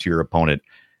bragging to your opponent.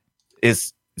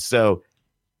 So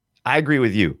I agree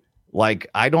with you. Like,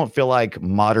 I don't feel like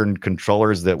modern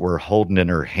controllers that we're holding in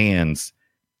our hands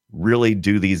really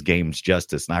do these games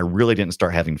justice. And I really didn't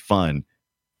start having fun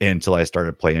until I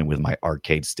started playing with my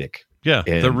arcade stick. Yeah,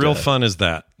 and the real fun is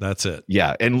that. That's it.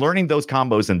 Yeah, and learning those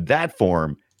combos in that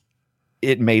form,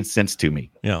 it made sense to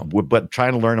me. Yeah, but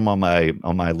trying to learn them on my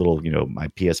little, my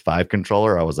PS5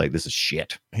 controller, I was like, this is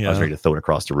shit. Yeah. I was ready to throw it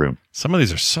across the room. Some of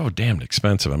these are so damned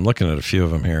expensive. I'm looking at a few of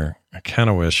them here. I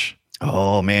kind of wish.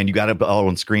 Oh man, you got it all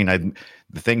on screen.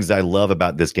 The things I love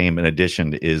about this game, in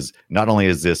addition, is not only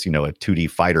is this a 2D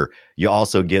fighter, you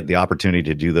also get the opportunity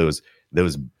to do those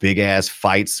big ass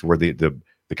fights where the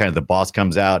kind of the boss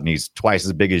comes out and he's twice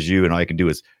as big as you, and all you can do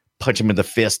is punch him in the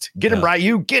fist. Get him,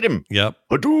 Ryu. Get him. Yep.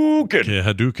 Hadouken. Yeah,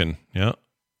 Hadouken. Yeah,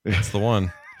 that's the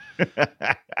one.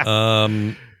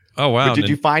 Oh wow! But did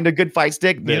you find a good fight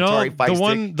stick?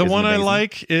 The one I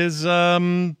like is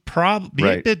probably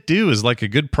 8-Bit Do is like a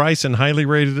good price and highly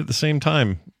rated at the same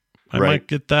time. I might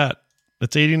get that.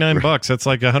 That's $89. That's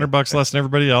like $100 less than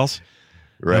everybody else.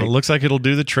 Right. It looks like it'll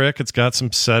do the trick. It's got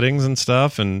some settings and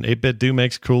stuff, and 8-Bit Do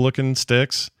makes cool looking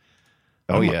sticks.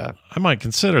 I might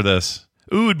consider this.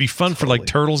 Ooh, it'd be fun for like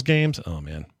Turtles games. Oh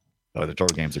man. Oh, the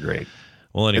Turtle games are great.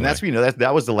 Well, anyway, and that's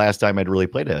that was the last time I'd really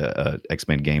played a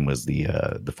X-Men game, was the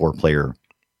 4-player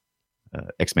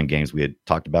X-Men games we had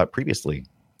talked about previously.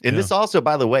 And this also,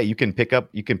 by the way, you can pick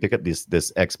up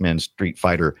this X-Men Street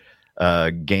Fighter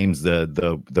games. The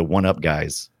 1-Up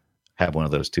guys have one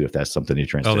of those too, if that's something you're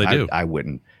interested in. Oh, they do.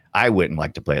 I wouldn't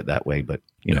like to play it that way, but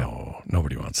no,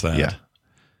 nobody wants that. Yeah.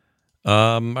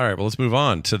 All right, well, let's move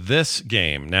on to this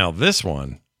game. Now, this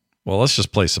one, well, let's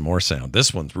just play some more sound.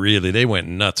 This one's they went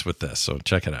nuts with this, so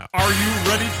check it out. Are you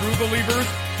ready, true believers?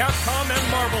 Capcom and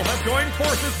Marvel have joined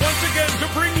forces once again to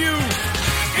bring you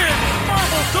it's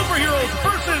Marvel Superheroes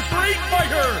vs. Street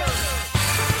Fighter.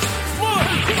 Look,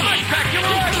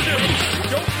 spectacular action!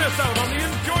 Don't miss out on the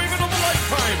enjoyment of a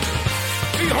lifetime.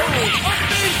 Behold,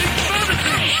 amazing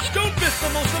fantasy! Don't miss the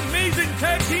most amazing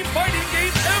tag team fighting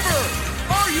game ever!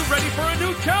 Are you ready for a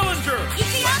new challenger?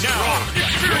 Now,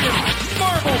 experience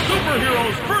Marvel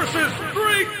Superheroes vs.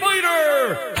 Street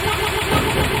Fighter!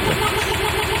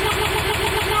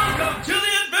 Welcome to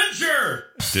the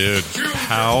adventure! Dude,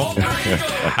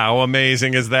 how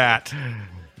amazing is that?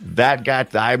 That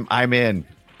got I'm in.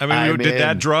 I mean, did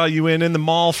that draw you in the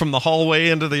mall from the hallway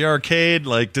into the arcade?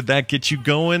 Like, did that get you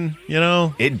going? You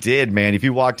know, it did, man. If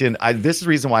you walked in, this is the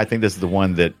reason why I think this is the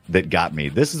one that got me.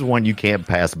 This is the one you can't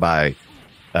pass by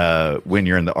when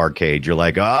you're in the arcade. You're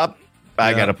like, I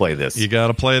got to play this. You got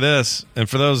to play this. And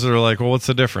for those that are like, well, what's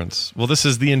the difference? Well, this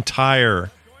is the entire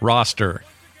roster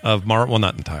of Marvel. Well,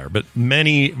 not entire, but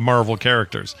many Marvel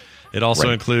characters. It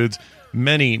also includes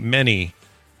many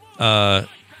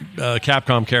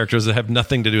Capcom characters that have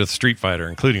nothing to do with Street Fighter,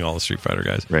 including all the Street Fighter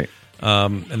guys. Right.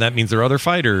 And that means there are other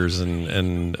fighters,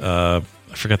 and I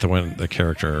forgot the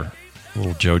character,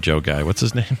 little JoJo guy. What's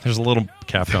his name? There's a little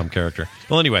Capcom character.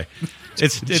 Well, anyway,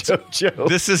 it's JoJo.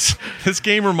 This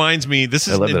game reminds me. This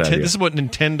is this is what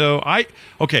Nintendo. I'm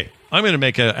going to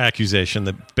make an accusation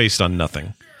that based on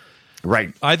nothing.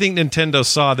 Right. I think Nintendo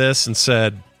saw this and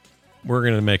said, "We're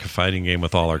going to make a fighting game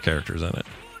with all our characters in it."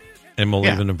 And we'll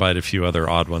even invite a few other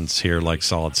odd ones here, like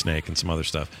Solid Snake and some other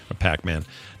stuff, or Pac-Man.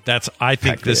 I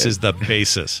think this is the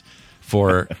basis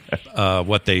for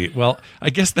what they. Well, I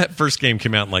guess that first game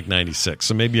came out in like '96,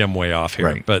 so maybe I'm way off here.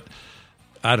 Right. But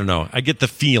I don't know. I get the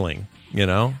feeling,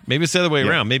 maybe it's the other way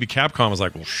around. Maybe Capcom was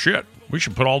like, "Well, shit, we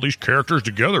should put all these characters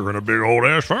together in a big old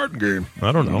ass fighting game."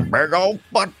 I don't know. Big old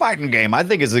fighting game. I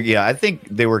think I think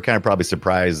they were kind of probably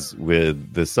surprised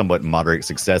with the somewhat moderate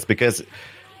success because.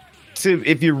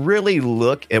 If you really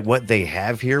look at what they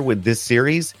have here with this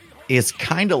series, it's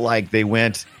kind of like they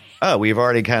went, we've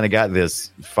already kind of got this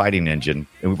fighting engine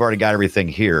and we've already got everything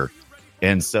here.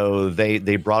 And so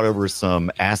they brought over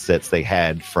some assets they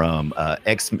had from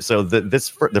X. So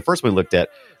the first one we looked at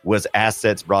was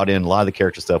assets brought in. A lot of the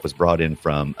character stuff was brought in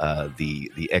from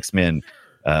the X-Men.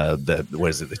 What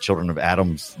is it? The Children of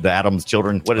Adam's, the Adam's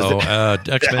Children. What is it?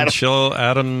 X-Men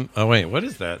Adam. Oh wait, what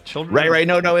is that? Children. Right.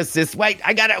 No. It's this. Wait,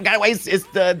 I got it. Wait. It's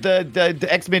the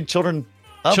X-Men Children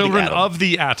of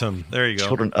the Atom. There you go.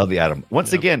 Children of the Atom.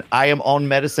 Once again, I am on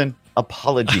medicine.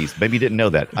 Apologies. Maybe you didn't know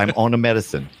that. I'm on a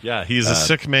medicine. Yeah, he's a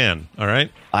sick man. All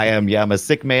right. I am. Yeah, I'm a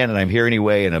sick man, and I'm here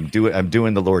anyway, and I'm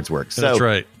doing the Lord's work. So, that's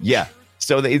right. Yeah.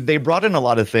 So they brought in a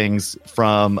lot of things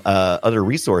from other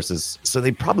resources. So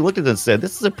they probably looked at it and said,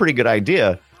 "This is a pretty good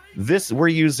idea. We're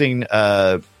using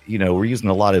we're using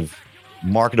a lot of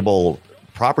marketable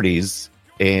properties,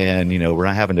 and we're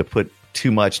not having to put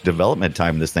too much development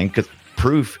time in this thing because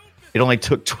proof it only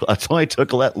took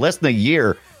less than a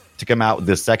year to come out with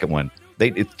this second one.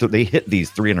 They hit these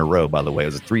 3 in a row. By the way,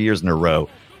 it was 3 years in a row.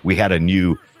 We had a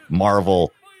new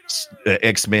Marvel,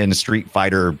 X-Men, Street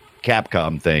Fighter."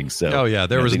 Capcom thing. So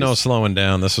there was no slowing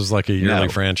down. This was like a yearly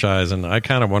franchise, and I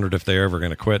kind of wondered if they were ever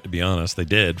going to quit. To be honest, they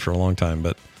did for a long time,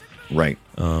 but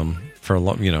for a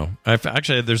long, I've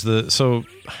actually I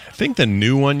think the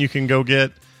new one you can go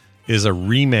get is a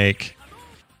remake,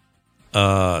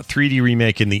 3D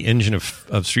remake in the engine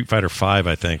of Street Fighter V,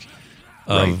 I think,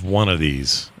 of one of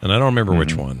these, and I don't remember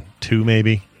which one. 2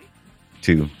 maybe.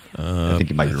 2. I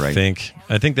think you might be right.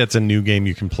 I think that's a new game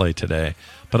you can play today.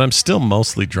 But I'm still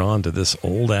mostly drawn to this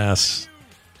old ass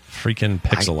freaking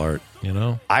pixel art,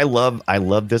 I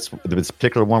love this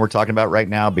particular one we're talking about right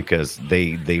now because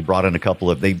they brought in a couple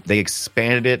of they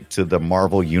expanded it to the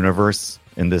Marvel universe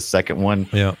in this second one.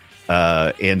 Yeah.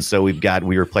 And so we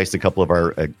replaced a couple of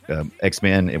our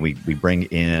X-Men and we bring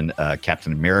in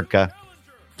Captain America,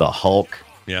 the Hulk,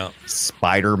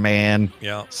 Spider-Man.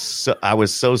 Yeah. So I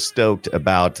was so stoked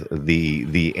about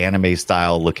the anime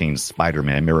style looking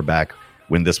Spider-Man. I remember back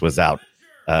when this was out,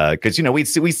 because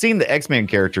we've seen the X-Men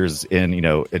characters in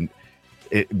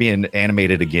it being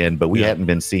animated again, but we hadn't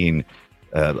been seeing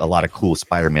a lot of cool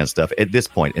Spider-Man stuff at this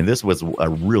point, and this was a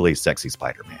really sexy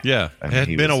Spider-Man. Yeah, it had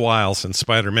been a while since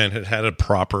Spider-Man had a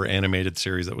proper animated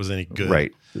series that was any good.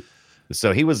 Right.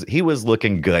 So he was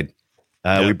looking good.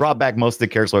 We brought back most of the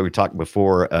characters like we talked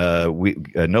before. We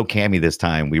no Cammy this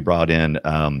time. We brought in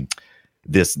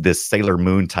this Sailor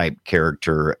Moon type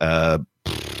character.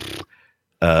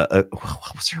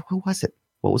 Who was it?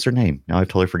 What was her name? Now I've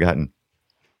totally forgotten.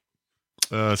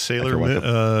 Sailor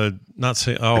Moon. Not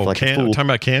say. Oh, talking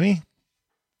about Cammy.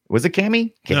 Was it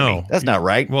Cammy? No, that's not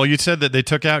right. Well, you said that they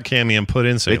took out Cammy and put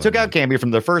in Sailor They took out Cammy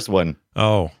from the first one.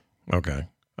 Oh, okay.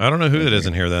 I don't know who that is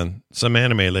in here then. Some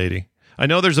anime lady. I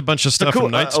know there's a bunch of stuff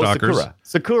from Night Stalkers.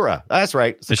 Sakura. That's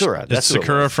right. Sakura. That's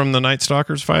Sakura from the Night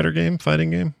Stalkers fighting game?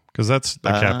 Because that's the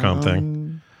Capcom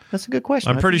thing. That's a good question.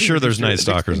 I'm pretty sure there's Night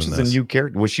Stalkers in this. A new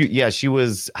character. Was she? Yeah, she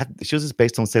was just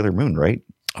based on Sailor Moon, right?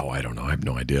 Oh, I don't know. I have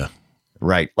no idea.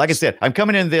 Right. Like I said, I'm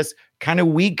coming in this kind of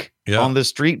weak on the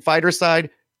Street Fighter side.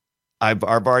 I've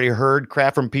already heard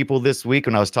crap from people this week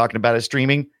when I was talking about it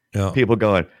streaming. Yeah. People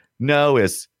going, no,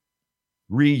 it's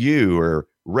Ryu or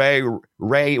Ray,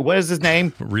 what is his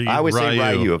name? I always say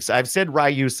Ryu. Ryu. I've said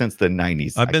Ryu since the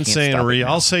 90s. I've been saying Ryu.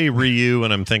 I'll say Ryu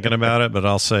when I'm thinking about it, but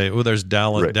I'll say, there's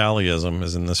Daliism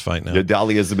is in this fight now. The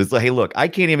Daliism is like, hey, look, I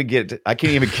can't even get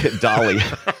Dolly,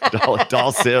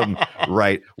 Doll Sim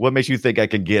right. What makes you think I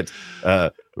can get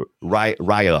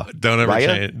Raya? Don't ever Raya?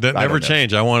 change. Never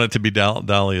change. I want it to be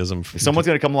Daliism. Someone's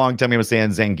going to come along and tell me I'm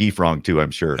saying Zangief wrong too, I'm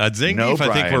sure. Zangief, no,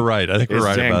 I think we're right. I think we're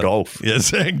right Zangoff. about it. Yeah,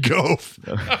 Zangoff.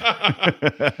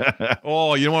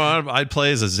 Oh, you know what? I'd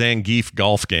play as a Zangief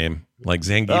golf game. Like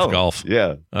Zangief golf.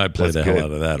 Yeah. I'd play the hell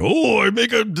out of that. Oh, I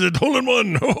make a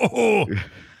hole-in-one. Oh.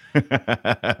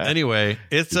 Anyway,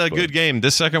 it's a good game.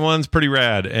 This second one's pretty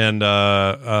rad, and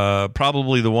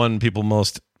probably the one people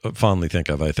most fondly think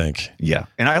of, I think. Yeah.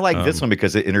 And I like this one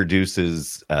because it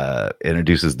introduces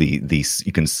the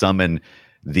you can summon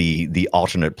the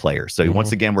alternate player. So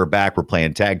once again, we're back. We're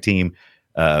playing tag team.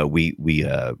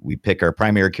 We pick our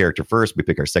primary character first. We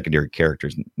pick our secondary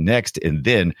characters next, and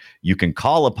then you can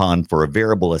call upon for a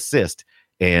variable assist.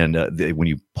 And when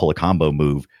you pull a combo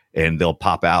move, and they'll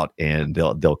pop out and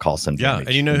they'll call some damage.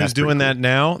 And you know who's doing that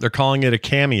now? They're calling it a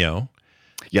cameo.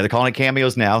 Yeah, they're calling it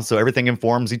cameos now, so everything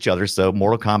informs each other. So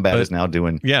Mortal Kombat is now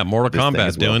doing Mortal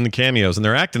Kombat doing the cameos, and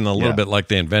they're acting a little bit like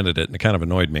they invented it, and it kind of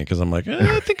annoyed me because I'm like,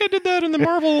 I think I did that in the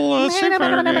Marvel Street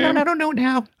Fighter game. I don't know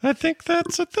now. I think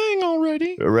that's a thing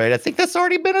already. Right, I think that's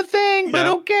already been a thing, but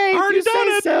okay, already done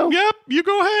it. So. Yep, you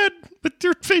go ahead with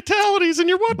your fatalities and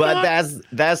your whatnot. But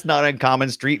that's not uncommon.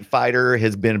 Street Fighter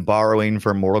has been borrowing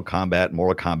from Mortal Kombat.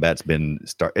 Mortal Kombat's been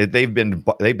they've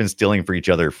been stealing for each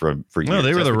other for years. No,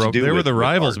 they were the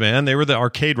rivals, man. They were the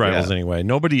arcade rivals anyway.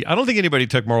 I don't think anybody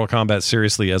took Mortal Kombat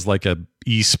seriously as like a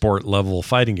e-sport level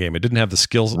fighting game. It didn't have the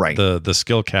skills, the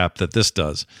skill cap that this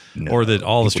does, or that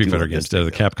all the Street Fighter games did,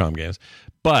 the Capcom games.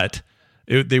 But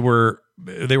they were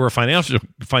financial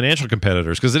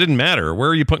competitors because it didn't matter. Where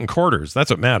are you putting quarters? That's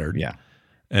what mattered. Yeah.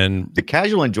 And the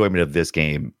casual enjoyment of this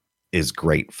game is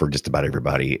great for just about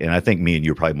everybody. And I think me and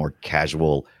you are probably more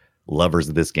casual lovers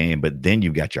of this game, but then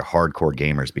you got your hardcore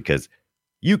gamers because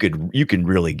you can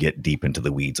really get deep into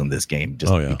the weeds on this game,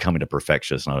 just becoming a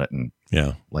perfectionist on it. And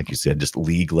like you said, just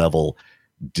league level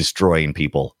destroying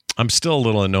people. I'm still a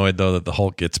little annoyed though that the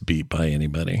Hulk gets beat by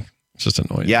anybody. It's just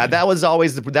annoying. Yeah, that was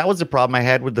the problem I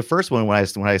had with the first one when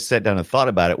I sat down and thought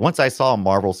about it. Once I saw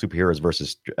Marvel superheroes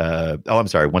versus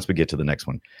once we get to the next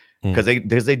one. Because they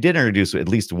did introduce at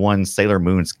least one Sailor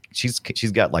Moon. She's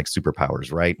got like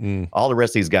superpowers, right? All the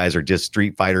rest of these guys are just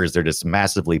street fighters. They're just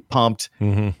massively pumped.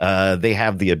 They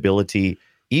have the ability.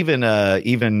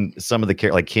 Even some of the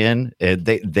like Ken,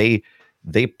 they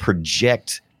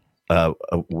project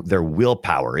their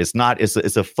willpower. It's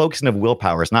a focusing of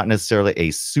willpower. It's not necessarily a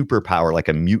superpower like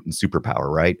a mutant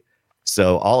superpower, right?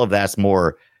 So all of that's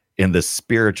more in the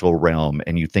spiritual realm.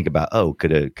 And you think about,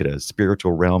 could a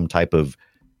spiritual realm type of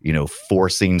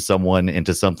forcing someone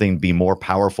into something be more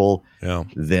powerful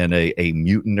than a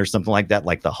mutant or something like that,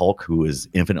 like the Hulk, who is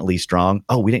infinitely strong.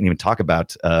 Oh, we didn't even talk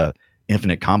about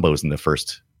infinite combos in the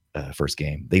first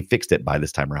game. They fixed it by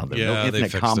this time around. No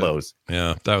infinite combos. It.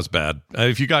 Yeah, that was bad.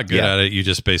 If you got good at it, you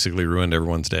just basically ruined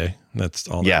everyone's day. That's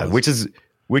all. Yeah, which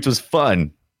was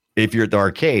fun if you're at the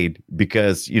arcade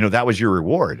because that was your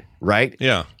reward, right?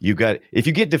 Yeah. If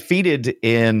you get defeated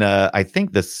in I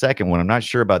think the second one, I'm not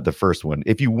sure about the first one.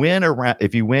 If you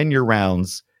win your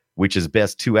rounds, which is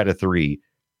best 2 out of 3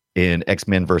 in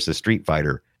X-Men versus Street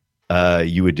Fighter,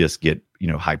 you would just get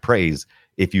high praise.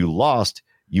 If you lost,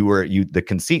 the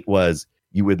conceit was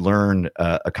you would learn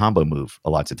a combo move. A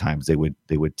lots of times they would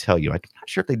tell you. I'm not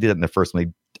sure if they did it in the first one.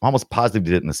 They almost positive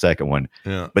did it in the second one.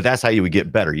 Yeah. But that's how you would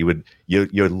get better. You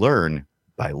learn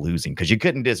by losing because you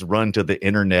couldn't just run to the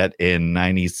internet in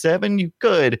 97. You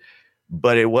could,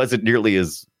 but it wasn't nearly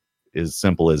as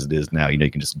simple as it is now.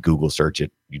 You can just Google search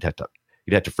it. You'd have to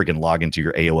freaking log into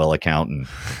your AOL account and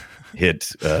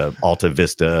hit Alta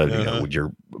Vista, with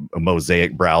your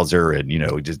Mosaic browser, and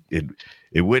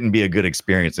it wouldn't be a good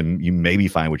experience, and you maybe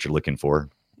find what you're looking for.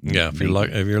 Yeah, if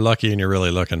you're lucky and you're really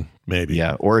looking, maybe.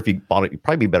 Yeah, or if you bought it, you'd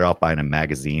probably be better off buying a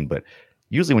magazine. But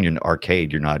usually when you're in an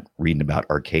arcade, you're not reading about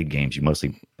arcade games. You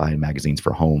mostly buy magazines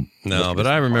for home. No, but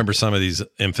I remember some of these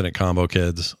infinite combo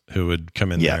kids who would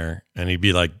come in there, and he'd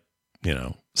be like,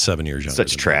 7 years younger.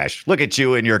 Such trash. Look at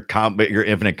you and your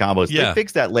infinite combos. Yeah. They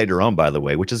fixed that later on, by the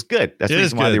way, which is good. That's the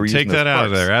reason why they were using Take that out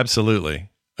parts. of there. Absolutely.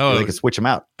 Oh, they can switch them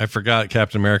out. I forgot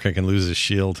Captain America can lose his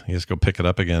shield. He has to go pick it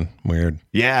up again. Weird.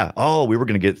 Yeah. Oh, we were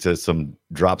going to get to some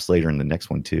drops later in the next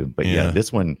one too. But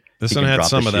this one had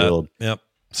some of that. Yep.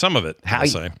 Some of it.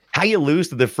 How you lose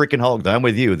to the freaking Hulk? I'm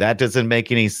with you. That doesn't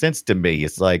make any sense to me.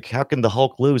 It's like, how can the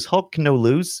Hulk lose? Hulk can no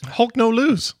lose. Hulk no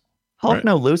lose. Hulk Right.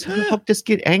 no lose. Hulk just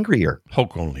get angrier.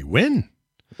 Hulk only win.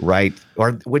 Right.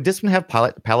 Or would this one have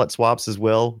palette swaps as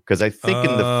well? Because I think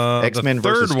in the X-Men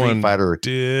versus Street Fighter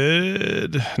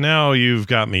did. Now you've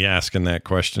got me asking that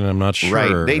question. I'm not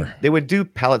sure. Right. They would do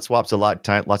palette swaps lots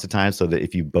of times so that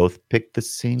if you both pick the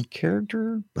same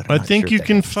character. But I think you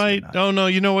can fight. Oh no,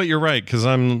 you know what? You're right, because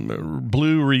I'm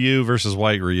blue Ryu versus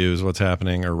white Ryu is what's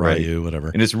happening, or Ryu, whatever.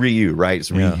 And it's Ryu, right?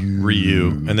 It's Ryu. Ryu.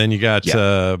 And then you got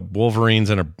Wolverine's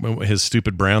and his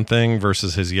stupid brown thing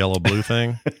versus his yellow blue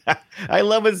thing. I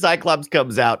love when Cyclops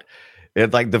comes out.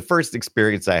 It's like the first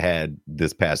experience I had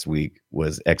this past week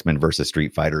was X-Men versus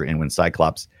Street Fighter, and when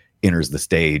Cyclops enters the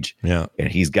stage, and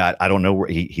he's got, I don't know where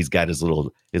he's got his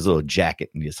little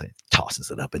jacket, and he just like tosses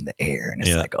it up in the air, and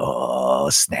it's like, oh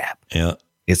snap,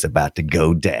 it's about to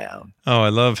go down. Oh, I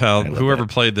love how whoever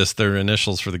played this, their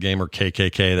initials for the game are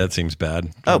KKK. That seems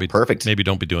bad. Probably, perfect. Maybe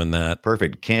don't be doing that.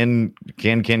 Perfect. Ken.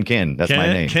 That's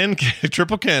my name. Ken,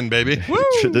 Triple Ken, baby. Woo!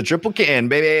 The Triple Ken,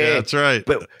 baby. Yeah, that's right.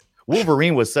 But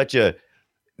Wolverine was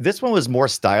this one was more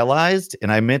stylized,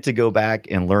 and I meant to go back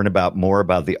and learn more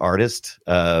about the artist.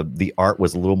 The art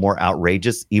was a little more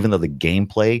outrageous, even though the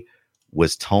gameplay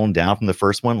was toned down from the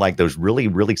first one. Like those really,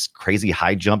 really crazy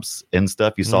high jumps and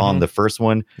stuff you saw on the first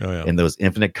one, and those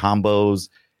infinite combos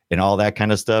and all that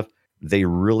kind of stuff. They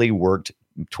really worked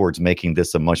towards making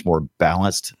this a much more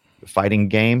balanced fighting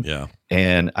game. Yeah.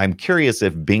 And I'm curious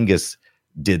if Bingus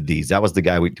did these. That was the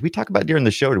guy did we talk about during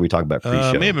the show, or did we talk about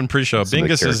pre-show? May have been pre-show.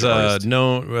 Bingus is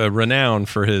renowned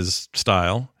for his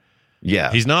style. Yeah.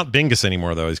 He's not Bingus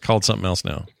anymore, though. He's called something else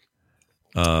now.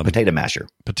 Potato Masher.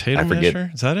 Potato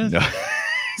Masher? Is that it? No.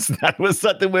 That was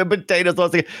something with potatoes. I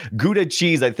was thinking Gouda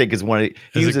cheese, I think, is one of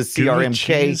he was a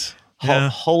CRMK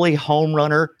holy home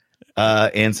runner.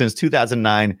 And since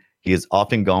 2009, he has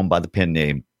often gone by the pen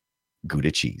name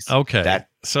Gouda cheese. Okay.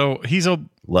 So he's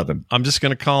love him. I'm just going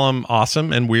to call him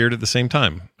awesome and weird at the same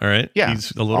time. All right. Yeah.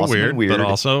 He's a little awesome weird, but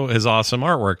also his awesome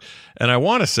artwork. And I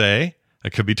want to say, I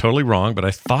could be totally wrong, but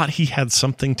I thought he had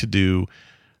something to do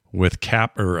with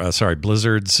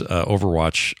Blizzard's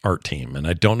Overwatch art team. And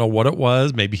I don't know what it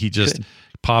was. Maybe he just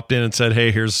popped in and said,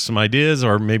 hey, here's some ideas,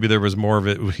 or maybe there was more of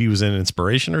it. He was in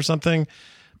inspiration or something,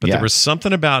 but there was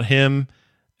something about him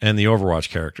and the Overwatch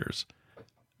characters,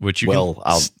 which you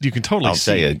can totally I'll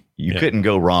see. Tell you couldn't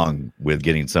go wrong with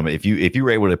getting some. If you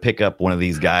were able to pick up one of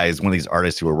these guys, one of these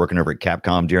artists who were working over at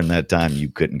Capcom during that time, you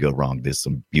couldn't go wrong. There's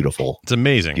some beautiful, it's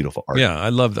amazing, beautiful art. Yeah, I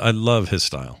love his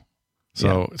style.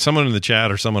 So someone in the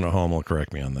chat or someone at home will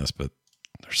correct me on this, but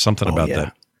there's something about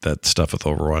that stuff with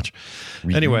Overwatch.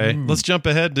 Anyway, let's jump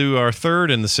ahead to our third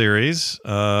in the series,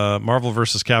 Marvel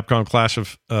vs. Capcom Clash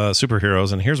of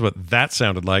Superheroes. And here's what that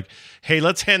sounded like. Hey,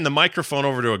 let's hand the microphone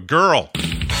over to a girl.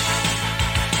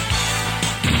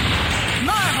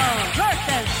 Marvel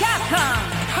vs.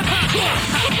 Capcom.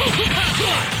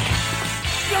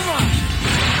 Come on.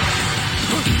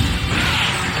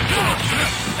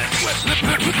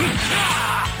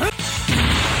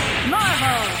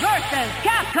 Marvel vs.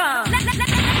 Capcom.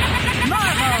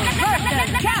 Marvel vs.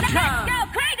 Capcom. Go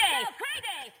crazy!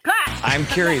 I'm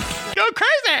curious. Go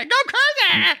crazy! Go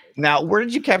crazy! Now, where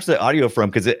did you capture the audio from?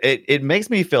 Because it makes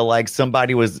me feel like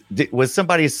somebody was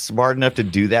somebody smart enough to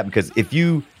do that. Because if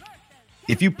you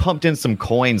pumped in some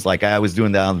coins, like I was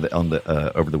doing that on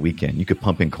the over the weekend, you could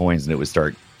pump in coins and it would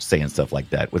start saying stuff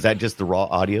like that. Was that just the raw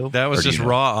audio? That was just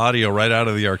raw audio right out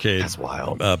of the arcade. That's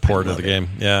wild. Port of the game.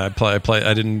 Yeah, I play.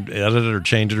 I didn't edit it or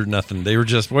change it or nothing. They were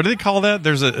just, what do they call that?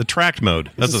 There's a track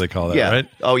mode. That's what they call that, right?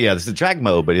 Oh yeah, this is track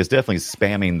mode, but it's definitely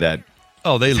spamming that.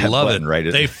 Oh, they love button, it.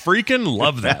 Right? They freaking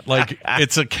love that. Like,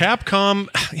 it's a Capcom.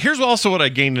 Here's also what I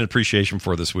gained an appreciation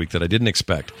for this week that I didn't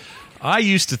expect. I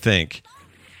used to think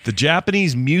the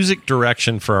Japanese music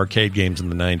direction for arcade games in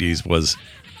the 90s was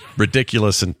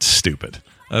ridiculous and stupid.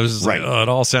 I was just like, oh, it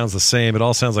all sounds the same. It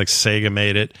all sounds like Sega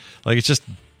made it. Like, it's just,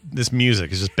 this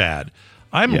music is just bad.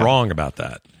 I'm wrong about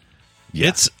that. Yeah.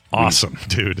 It's awesome,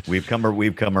 dude. We've come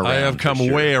around. I have come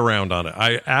way around on it.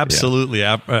 I absolutely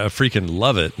freaking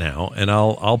love it now, and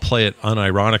I'll play it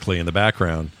unironically in the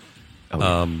background,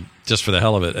 just for the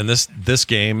hell of it. And this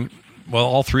game, well,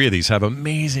 all three of these have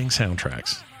amazing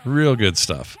soundtracks, real good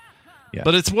stuff. Yeah.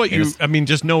 But it's what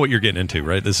just know what you're getting into,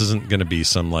 right? This isn't going to be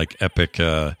some like epic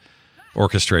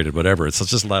orchestrated whatever. It's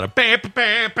just a lot of like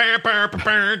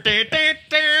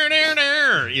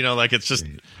it's just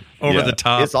over the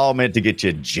top. It's all meant to get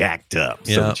you jacked up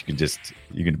so that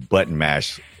you can button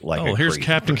mash like. Oh, here's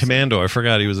Captain Commando. I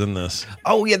forgot he was in this.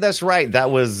 Oh yeah, that's right. That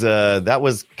was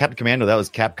Captain Commando. That was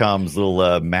Capcom's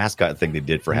little mascot thing they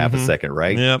did for half a second,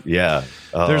 right? Yep. Yeah.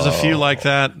 There's a few like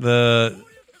that.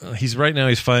 He's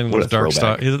fighting with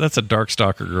Darkstalker. That's a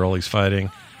Darkstalker girl he's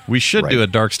fighting. We should do a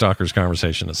Darkstalkers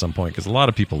conversation at some point because a lot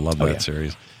of people love that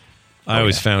series. I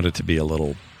always found it to be a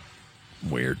little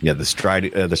weird. Yeah, the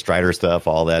Strider stuff,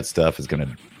 all that stuff is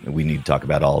we need to talk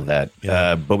about all of that.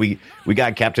 Yeah. But we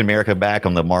got Captain America back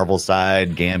on the Marvel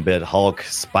side, Gambit, Hulk,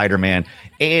 Spider-Man,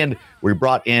 and we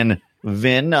brought in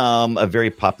Venom, a very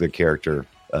popular character.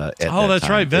 That's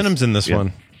right. Venom's in this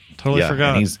one. Totally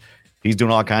forgot. And he's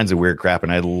doing all kinds of weird crap,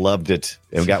 and I loved it.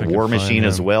 And we got War Machine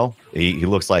as well. He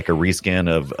looks like a reskin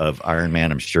of Iron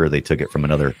Man. I'm sure they took it from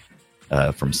another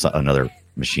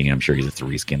machine. I'm sure he's a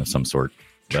reskin of some sort.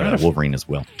 Wolverine as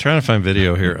well. Trying to find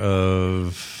video here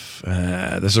of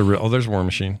there's War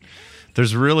Machine.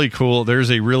 There's a really cool.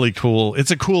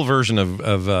 It's a cool version of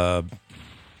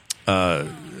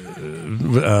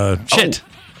shit.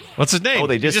 What's his name? Oh,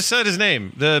 they just said his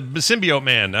name. The Symbiote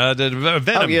Man.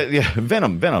 Venom. Oh, yeah,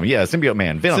 Venom. Yeah, Symbiote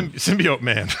Man. Venom. Symbiote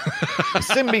Man.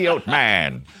 Symbiote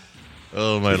Man.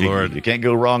 Oh my lord! You can't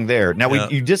go wrong there. Now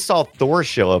you just saw Thor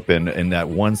show up in that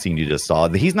one scene you just saw.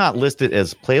 He's not listed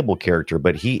as playable character,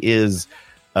 but he is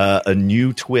a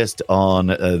new twist on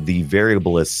the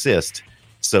variable assist.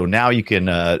 So now you can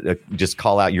just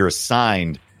call out you're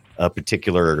assigned a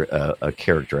particular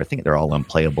character. I think they're all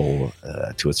unplayable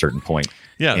to a certain point.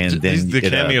 Yeah, and then the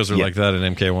cameos are like that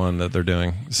in MK1 that they're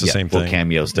doing. It's the same thing.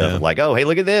 Cameo stuff like, oh, hey,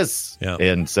 look at this. Yeah.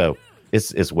 And so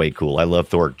it's way cool. I love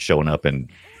Thor showing up and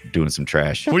doing some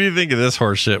trash. What do you think of this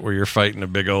horse shit where you're fighting a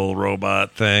big old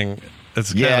robot thing?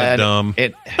 It's kind of dumb.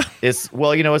 It's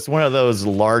one of those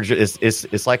large.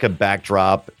 It's like a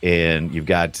backdrop, and you've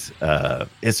got.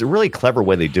 It's a really clever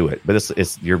way they do it, but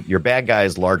it's your bad guy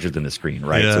is larger than the screen,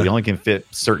 right? Yeah. So he only can fit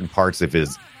certain parts of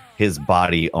his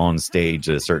body on stage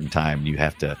at a certain time. You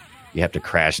have to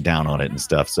crash down on it and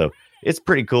stuff. So it's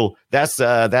pretty cool. That's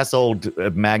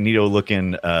old Magneto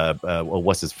looking.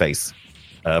 What's his face?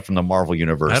 From the Marvel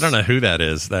universe. I don't know who that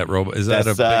is. That robot is that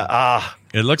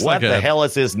It looks what like the hell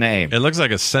is his name? It looks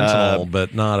like a Sentinel,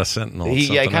 but not a Sentinel.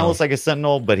 He kind of looks like a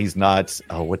Sentinel, but he's not.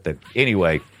 Oh, what the?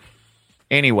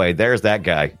 Anyway, there's that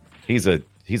guy. He's a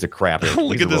crapper.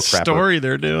 Look at this story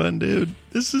they're doing, dude.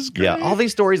 This is great. Yeah, all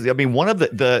these stories. I mean, one of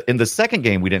the in the second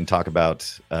game we didn't talk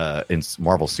about in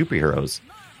Marvel superheroes.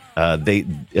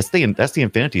 That's the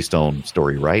Infinity Stone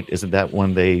story, right? Isn't that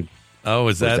one they? Oh,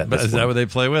 is that what they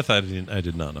play with? I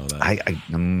did not know that.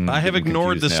 I have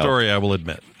ignored the story. I will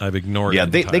admit, I've ignored. Yeah,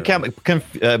 they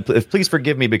please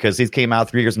forgive me because these came out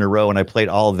 3 years in a row, and I played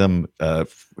all of them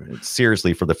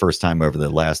seriously for the first time over the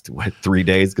last 3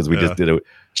 days because we just did a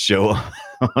show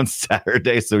on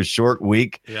Saturday, so short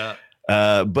week. Yeah,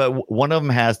 but one of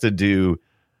them has to do.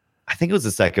 I think it was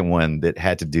the second one that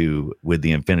had to do with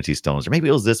the Infinity Stones, or maybe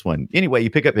it was this one. Anyway, you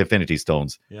pick up Infinity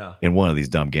Stones in one of these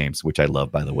dumb games, which I love,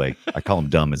 by the way. I call them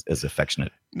dumb as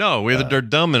affectionate. No, they're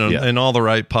dumb in all the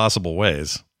right possible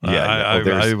ways.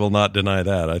 I will not deny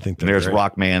that. I think there's great.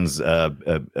 Rockman's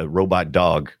robot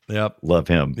dog. Yep. Love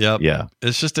him. Yep. Yeah.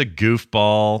 It's just a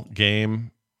goofball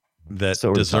game that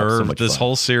deserves this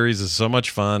whole series is so much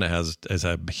fun. It has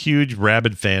a huge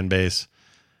rabid fan base.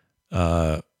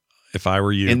 If I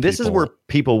were you, and this is where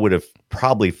people would have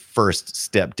probably first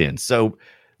stepped in. So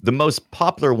the most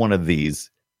popular one of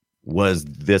these was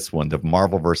this one, the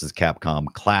Marvel versus Capcom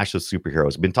Clash of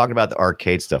Superheroes. We've been talking about the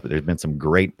arcade stuff, but there's been some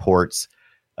great ports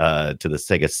to the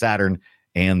Sega Saturn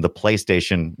and the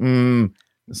PlayStation.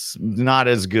 Not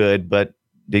as good, but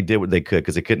they did what they could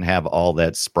because they couldn't have all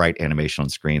that sprite animation on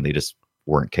screen. They just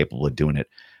weren't capable of doing it.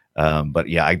 But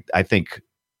yeah, I think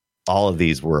all of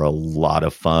these were a lot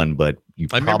of fun, but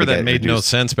I remember that made no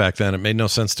sense back then. It made no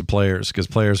sense to players because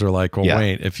players are like, well,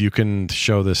 wait, if you can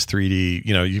show this 3D,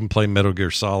 you can play Metal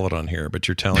Gear Solid on here, but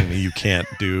you're telling me you can't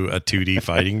do a 2D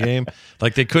fighting game.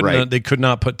 Like they could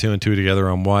not put two and two together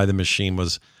on why the machine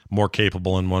was more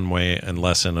capable in one way and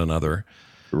less in another.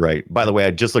 Right. By the way,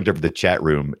 I just looked over the chat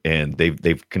room and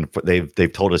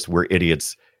they've told us we're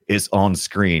idiots. It's on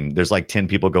screen. There's like 10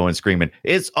 people going screaming,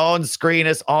 it's on screen.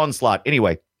 It's Onslaught.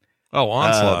 Anyway. Oh,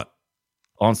 Onslaught.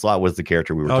 Onslaught was the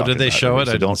character we were talking about. Oh, did they show it?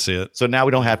 I don't see it. So now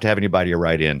we don't have to have anybody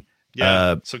write in.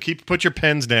 Yeah. So put your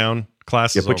pens down.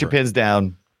 Class is over. Put your pens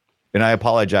down. And I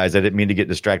apologize. I didn't mean to get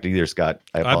distracted either, Scott.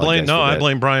 I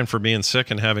blame Brian for being sick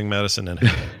and having medicine in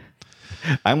him.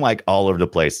 I'm like all over the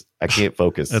place. I can't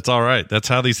focus. That's all right. That's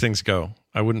how these things go.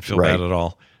 I wouldn't feel bad at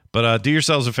all. But do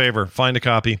yourselves a favor. Find a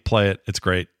copy. Play it. It's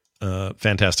great.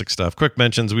 Fantastic stuff. Quick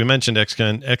mentions. We mentioned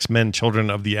X-Men Children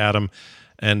of the Atom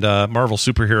and Marvel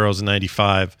Superheroes in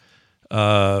 95.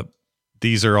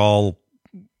 These are all,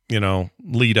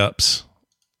 lead ups.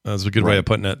 That's a good way of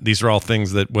putting it. These are all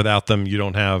things that without them, you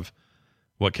don't have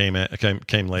what came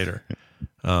later.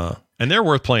 And And they're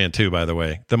worth playing too, by the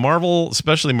way. The Marvel,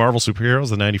 especially Marvel Superheroes,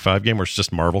 the 95 game where it's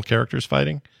just Marvel characters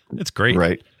fighting. It's great.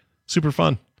 Right. Super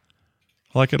fun.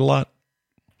 I like it a lot.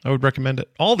 I would recommend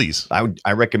it. All these.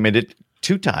 I recommend it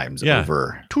 2 times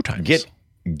over. 2 times.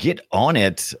 Get on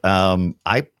it.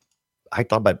 I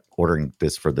thought about ordering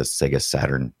this for the Sega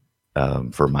Saturn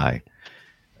for my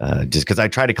just because I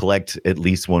try to collect at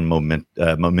least one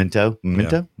memento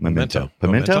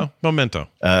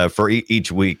for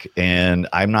each week, and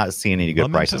I'm not seeing any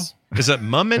good prices. Is it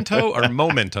memento or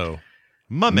momento?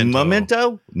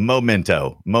 Momentum.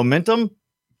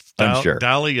 I'm sure.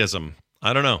 Daliism.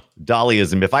 I don't know.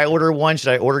 Dollyism. If I order one, should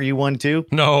I order you one too?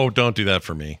 No, don't do that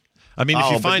for me. I mean,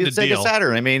 if you find a deal, Sega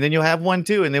Saturn. I mean, then you'll have one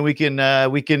too, and then we can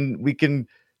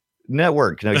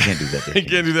network. No, you can't do that. You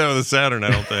can't do that with a Saturn. I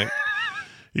don't think.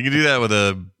 You can do that with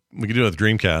we can do it with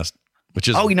Dreamcast, which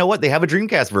is. Oh, you know what? They have a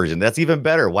Dreamcast version. That's even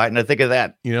better. Why didn't I think of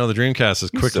that? You know, the Dreamcast is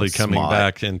quickly coming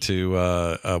back into.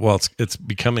 It's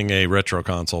becoming a retro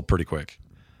console pretty quick.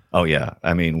 Oh yeah,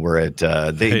 I mean, we're at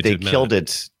they killed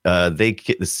it.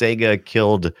 Sega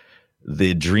killed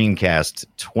the Dreamcast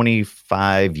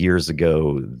 25 years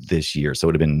ago this year, so it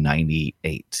would have been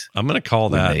 98. I'm going to call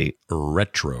that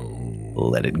retro.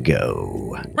 Let it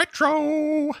go.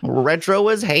 Retro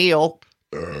as hell.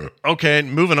 Okay,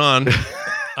 moving on.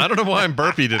 I don't know why I'm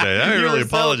burpy today. I really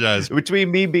apologize. Between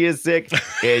me being sick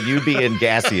and you being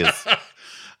gaseous,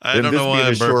 I don't know why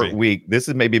I'm burpy. Short week. This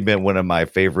has maybe been one of my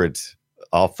favorite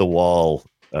off the wall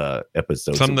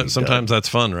episodes. Sometimes that's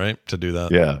fun, right? To do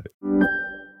that. Yeah.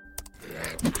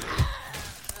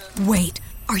 Wait,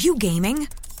 are you gaming?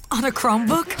 On a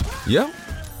Chromebook? Yep.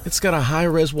 It's got a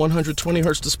high-res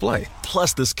 120Hz display,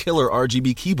 plus this killer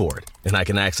RGB keyboard. And I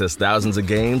can access thousands of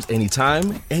games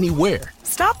anytime, anywhere.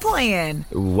 Stop playing.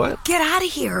 What? Get out of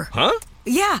here. Huh?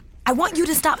 Yeah, I want you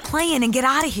to stop playing and get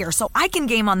out of here so I can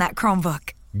game on that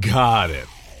Chromebook. Got it.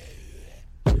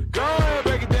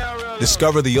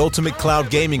 Discover the ultimate cloud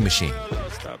gaming machine.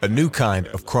 A new kind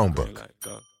of Chromebook.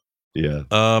 Yeah.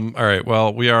 All right.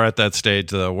 Well, we are at that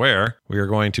stage where we are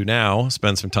going to now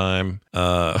spend some time.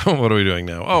 What are we doing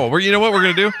now? Oh, you know what we're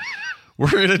going to do?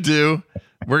 We're going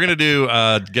to do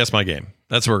Guess My Game.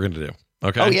 That's what we're going to do.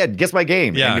 Okay. Oh yeah, Guess My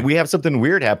Game. Yeah. And we have something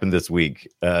weird happen this week.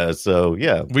 So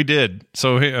yeah, we did.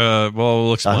 So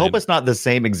we'll explain. I hope it's not the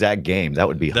same exact game. That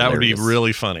would be hilarious. That would be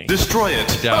really funny. Destroy it.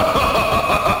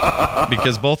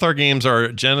 Because both our games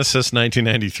are Genesis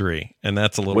 1993, and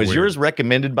that's a little. Was weird. yours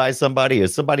recommended by somebody?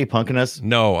 Is somebody punking us?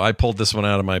 No, I pulled this one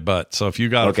out of my butt. So if you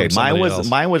got it from somebody else.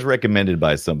 Mine was recommended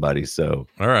by somebody. So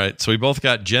all right, so we both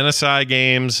got Genocide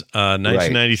games,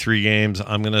 1993 games.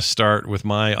 I'm going to start with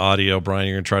my audio. Brian,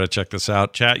 you're going to try to check this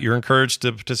out. Chat, you're encouraged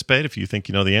to participate if you think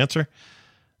you know the answer.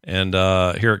 And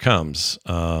here it comes.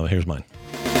 Here's mine.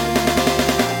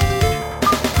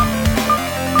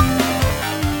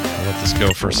 I'll let this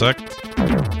go for a sec.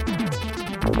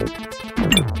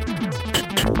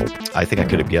 I think I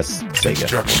could have guessed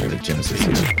Sega. The Genesis.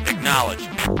 Acknowledge.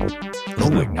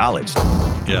 Oh, acknowledged.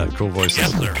 Yeah, cool voices.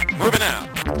 Kessler, moving out.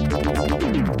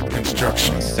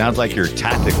 Instructions. Sounds like you're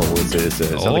tactical.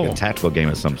 Sounds like a tactical game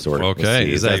of some sort.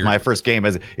 Okay. That's my first game.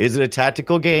 Is it a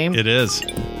tactical game? It is.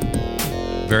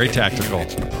 Very tactical.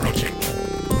 Approaching.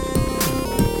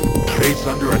 Base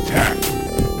under attack.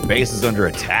 Base is under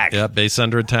attack. Yeah, base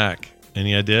under attack.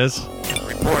 Any ideas?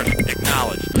 Report.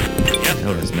 Acknowledge.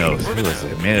 No.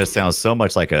 Man, it sounds so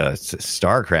much like a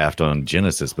StarCraft on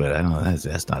Genesis, but I don't know.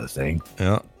 That's not a thing.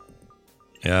 Yeah.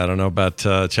 Yeah, I don't know about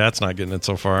chat's not getting it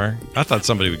so far. I thought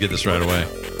somebody would get this right away,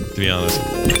 to be honest.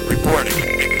 Reporting.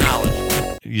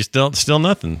 Acknowledge. You still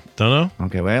nothing. Don't know?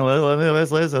 Okay, well,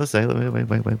 let's say. Wait.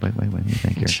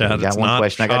 Thank you. Chat, I got one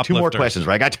question. I got two more questions,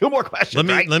 right?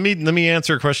 Let me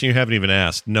answer a question you haven't even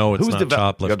asked. No, it's not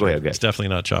Choplifter. Go ahead. It's definitely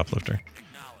not Choplifter.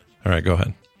 All right, go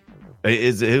ahead.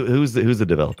 Who's the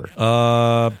developer?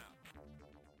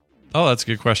 That's a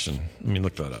good question. Let me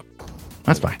look that up.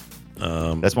 That's fine.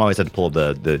 That's why I always had to pull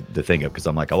the thing up because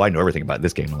I'm like, I know everything about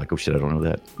this game. I'm like, oh shit, I don't know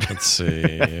that. Let's see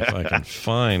if I can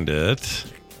find it.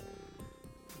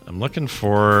 I'm looking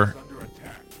for.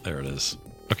 There it is.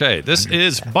 Okay, this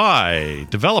is by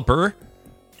developer.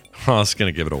 Oh, it's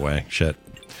gonna give it away. Shit.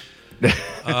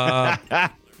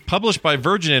 Published by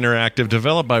Virgin Interactive,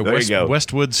 developed by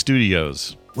Westwood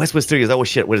Studios. Westwood Studios. Oh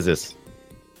shit! What is this?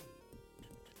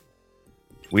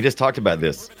 We just talked about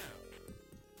this.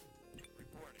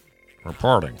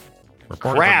 Reporting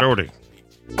Crap. for duty.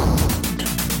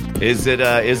 Is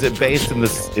it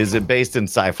based in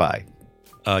sci-fi?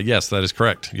 Yes, that is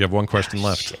correct. You have one question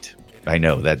left. Shit. I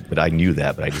know that, but I knew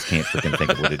that, but I just can't freaking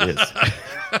think of what it is.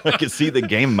 I can see the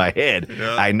game in my head.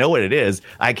 Yeah. I know what it is.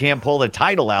 I can't pull the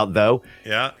title out though.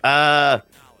 Yeah.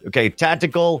 Okay,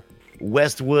 tactical,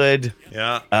 Westwood.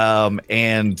 Yeah.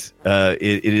 And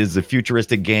it is a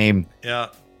futuristic game. Yeah.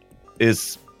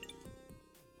 Is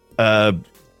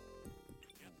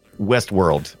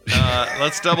Westworld.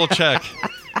 Let's double check.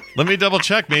 Let me double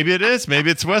check. Maybe it is.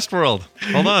 Maybe it's Westworld.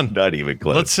 Hold on. Not even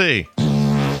close. Let's see.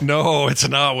 No, it's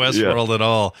not Westworld at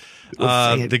all.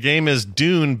 The game is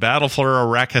Dune Battle for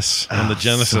Arrakis on the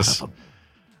Genesis.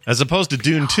 As opposed to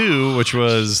Dune 2, which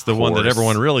was the one that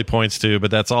everyone really points to, but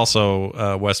that's also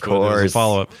Westworld as a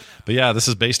follow-up. But yeah, this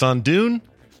is based on Dune.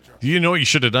 You know what you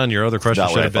should have done? Your other question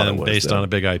should have been based on a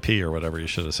big IP or whatever you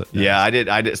should have said. Yeah, I did.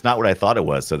 It's not what I thought it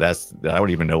was. So I don't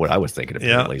even know what I was thinking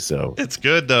apparently. So it's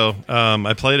good though.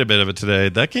 I played a bit of it today.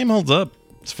 That game holds up.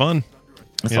 It's fun.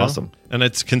 That's awesome. And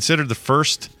it's considered the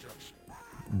first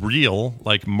real,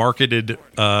 marketed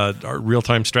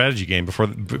real-time strategy game before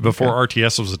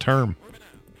RTS was a term.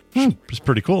 It's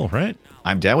pretty cool, right?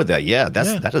 I'm down with that. Yeah,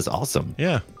 that is awesome.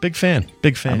 Yeah, big fan.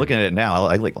 I'm looking at it now.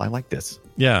 I like this.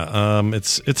 Yeah,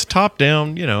 it's top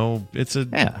down. It's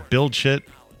a build shit,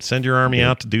 send your army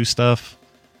out to do stuff.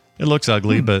 It looks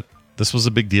ugly, but this was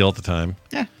a big deal at the time.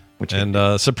 Yeah,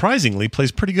 and surprisingly,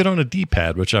 plays pretty good on a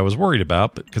D-pad, which I was worried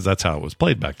about, because that's how it was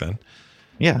played back then.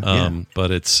 Yeah,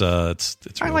 but it's really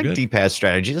I like good. D-pad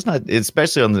strategy. It's not,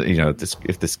 especially on the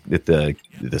if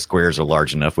the squares are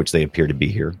large enough, which they appear to be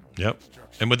here. Yep.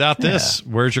 And without this,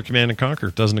 where's your Command and Conquer?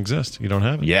 It doesn't exist. You don't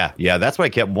have it. Yeah. That's what I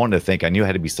kept wanting to think. I knew it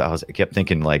had to be. I kept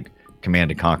thinking Command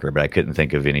and Conquer, but I couldn't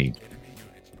think of anything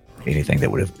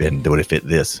that would have fit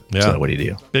this. Yeah. So what do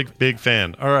you do? Big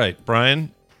fan. All right,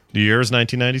 Brian. The year is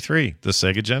 1993. The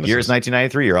Sega Genesis. Year is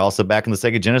 1993. You're also back in the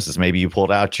Sega Genesis. Maybe you pulled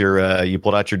out your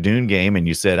Dune game and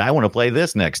you said, "I want to play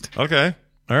this next." Okay.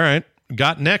 All right.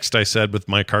 Got next. I said with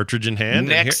my cartridge in hand.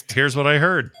 Next. Here's what I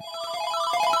heard.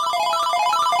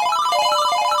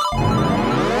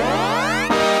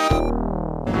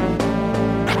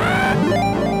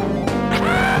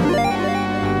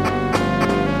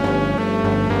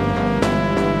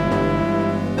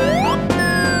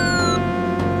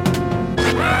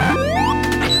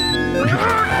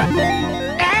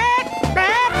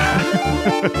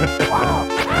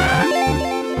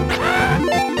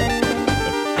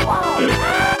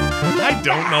 I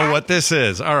don't know what this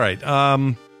is. All right.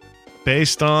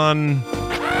 Based on...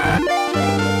 Oh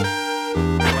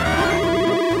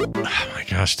my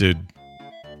gosh, dude.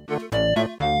 Did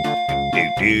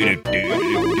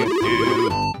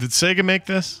Sega make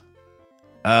this?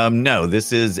 No,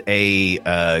 this is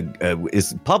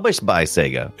is published by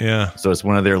Sega. Yeah. So it's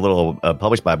one of their little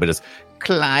published by, but it's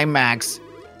Climax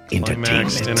Entertainment.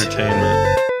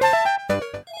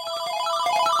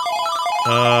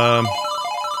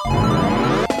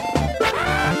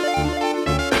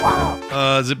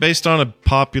 Is it based on a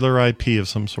popular IP of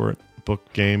some sort?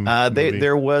 Book, game?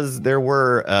 There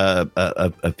were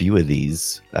a few of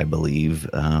these, I believe.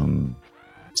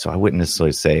 So I wouldn't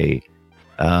necessarily say,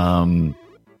 so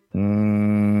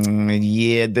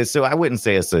I wouldn't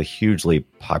say it's a hugely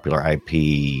popular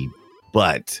IP,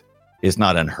 but it's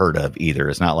not unheard of either.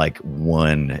 It's not like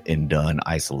one and done,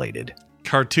 isolated.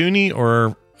 Cartoony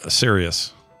or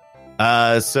serious?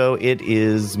 So it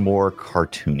is more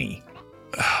cartoony.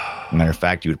 Matter of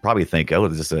fact, you would probably think, "Oh,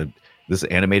 is this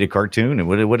animated cartoon? And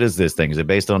what is this thing? Is it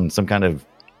based on some kind of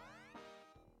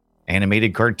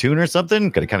animated cartoon or something?"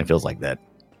 Because it kind of feels like that.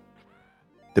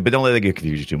 But don't let it get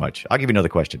confused too much. I'll give you another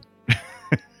question.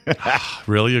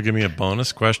 Really? You'll give me a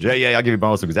bonus question? Yeah. I'll give you a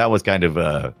bonus because that was kind of.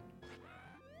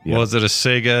 Was it a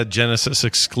Sega Genesis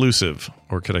exclusive,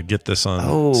 or could I get this on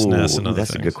SNES and other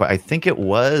that's things? A good question. I think it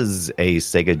was a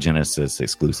Sega Genesis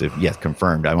exclusive. Yes,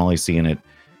 confirmed. I'm only seeing it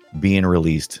being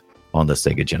released on the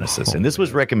Sega Genesis, and this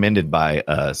was recommended by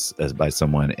us by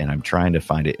someone, and I'm trying to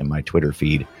find it in my Twitter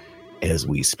feed as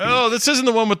we speak. Oh, this isn't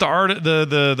the one with the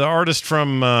artist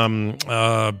from Run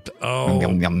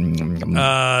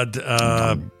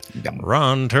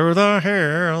to the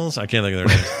Hills. I can't think of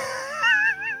their names.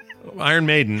 Iron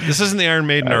Maiden. This isn't the Iron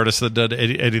Maiden artist that did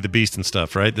Eddie the Beast and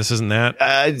stuff, right? This isn't that.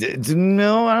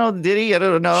 No, I don't. Did he? I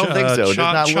don't know. I don't think so.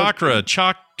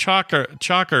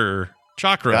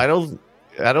 Chakra.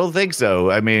 I don't think so.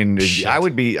 I mean, Shit.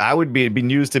 it'd be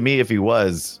news to me if he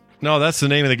was. No, that's the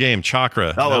name of the game,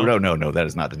 Chakra. Oh, no, that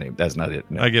is not the name. That's not it.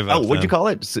 No. I give up. Oh, what'd you call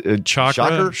it?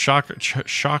 Shocker.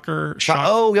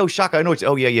 Oh, yo, Shocker. I know what.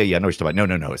 Oh, yeah. I know what you're talking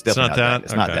about. No. It's definitely not that.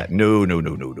 It's not Okay. that. No.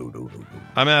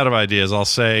 I'm out of ideas. I'll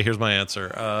say, here's my answer.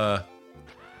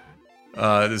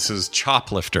 This is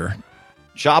Choplifter.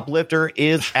 Choplifter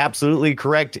is absolutely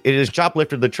correct. It is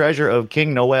Choplifter, the treasure of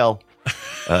King Noel.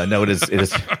 No, it is. It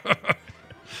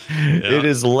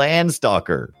is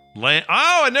Landstalker.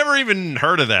 I never even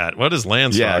heard of that. What is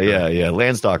Landstalker? Yeah.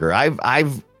 Landstalker.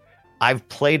 I've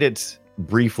played it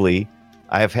briefly.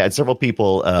 I've had several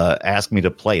people ask me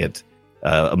to play it.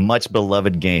 A much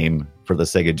beloved game for the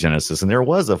Sega Genesis, and there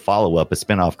was a follow-up, a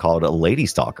spinoff called a Lady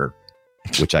Stalker,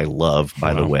 which I love.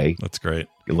 By the way, that's great.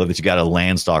 I love that you got a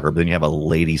Landstalker, but then you have a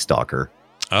Lady Stalker.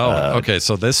 Oh, okay.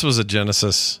 So this was a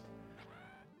Genesis.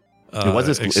 It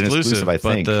was an exclusive, I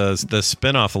think. But the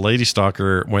spinoff, Lady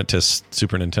Stalker, went to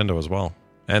Super Nintendo as well,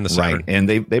 and the Saturn. Right, and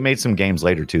they made some games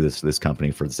later too. This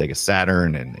company for the Sega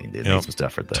Saturn, and they made some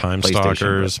stuff for the Time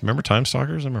Stalkers. Remember Time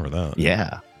Stalkers? I remember that.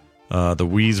 Yeah. The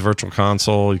Wii's Virtual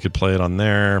Console, you could play it on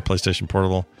there. PlayStation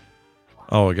Portable.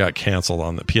 Oh, it got canceled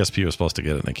on the PSP. Was supposed to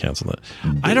get it, and they canceled it.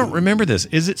 I don't remember this.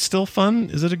 Is it still fun?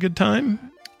 Is it a good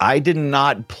time? I did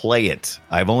not play it.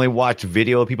 I've only watched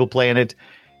video of people playing it,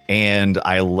 and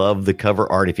I love the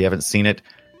cover art. If you haven't seen it,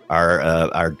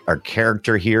 our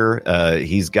character here,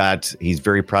 he's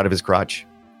very proud of his crotch.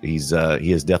 He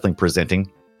is definitely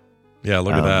presenting. Yeah,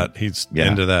 look at that. He's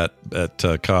into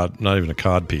that cod, not even a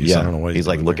cod piece. Yeah. I don't know what he's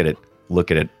like. Look at it. Look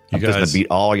at it. I'm just gonna beat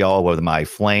all y'all with my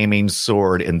flaming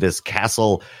sword in this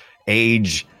castle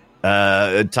age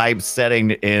type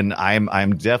setting, and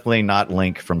I'm definitely not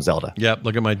Link from Zelda. Yep.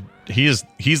 Look at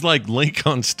he's like Link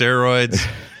on steroids.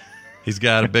 He's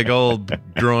got a big old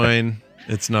groin.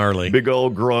 It's gnarly. Big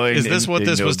old groin. Is this what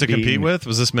this was to compete with?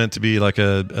 Was this meant to be like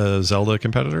a Zelda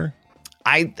competitor?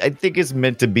 I think it's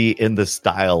meant to be in the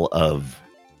style of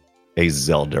a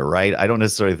Zelda, right? I don't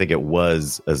necessarily think it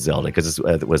was a Zelda because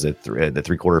it was the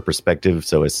 3/4 perspective.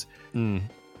 So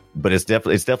but it's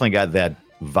definitely got that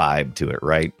vibe to it,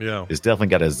 right? Yeah, it's definitely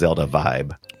got a Zelda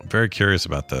vibe. I'm very curious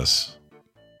about this.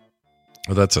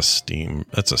 Oh, that's a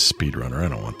speedrunner. I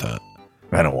don't want that.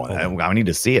 I don't want. I need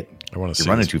to see it. I want to see.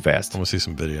 You're running too fast. I want to see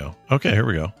some video. Okay, here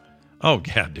we go. Oh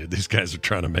yeah, dude, these guys are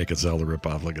trying to make a Zelda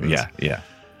ripoff. Look at this. Yeah.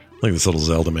 Look at this little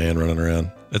Zelda man running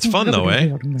around. It's fun though,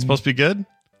 eh? It's supposed to be good.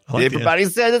 Everybody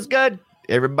says it's good.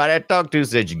 Everybody I talk to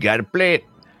says you got to play it.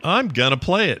 I'm gonna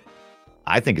play it.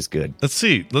 I think it's good. Let's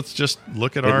see. Let's just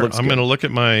look at I'm going to look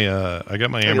at my. I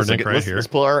got my Amber Nick right here. Let's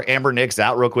pull our Amber Nicks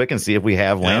out real quick and see if we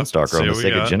have Landstalker on the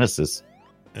Sega Genesis.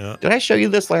 Yeah. Did I show you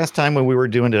this last time when we were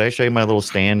doing? Did I show you my little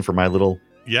stand for my little?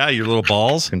 Yeah, your little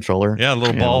balls controller. Yeah,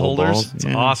 little ball holders. Balls. It's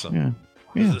awesome.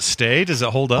 Yeah. Does it stay? Does it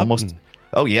hold up? Almost.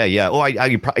 Oh yeah. Oh,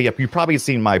 you probably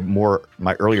seen my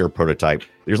earlier prototype.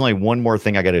 There's only one more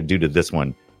thing I got to do to this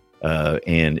one,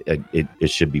 and it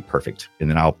should be perfect. And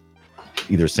then I'll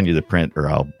either send you the print or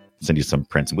I'll send you some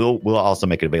prints. We'll also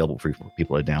make it available for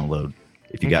people to download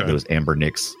if you got those Amber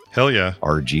Nicks. Hell yeah,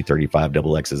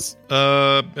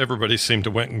 RG35XXs. Everybody seemed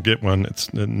to went and get one. It's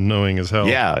annoying as hell.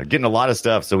 Yeah, getting a lot of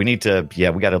stuff. So we need to. Yeah,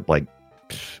 we got to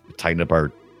tighten up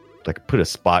our. Put a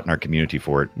spot in our community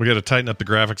for it. We got to tighten up the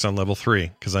graphics on level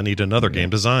 3 because I need another game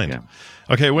designed. Yeah.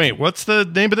 Okay, wait. What's the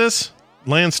name of this?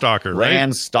 Landstalker, right?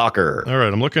 Landstalker. All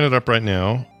right, I'm looking it up right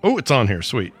now. Oh, it's on here.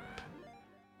 Sweet.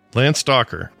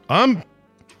 Landstalker. I'm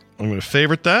going to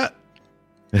favorite that.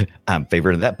 I'm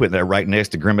favoriting that. Putting that right next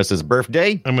to Grimace's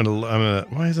birthday. I'm gonna.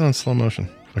 Why is it on slow motion?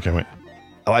 Okay, wait.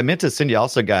 Oh, I meant to send you. I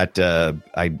also got.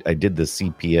 I did the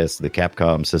CPS, the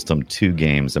Capcom System 2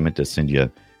 games. I meant to send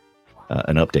you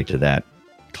an update to that.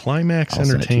 Climax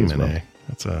Entertainment. Well.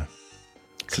 That's a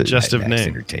suggestive name.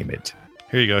 Entertainment.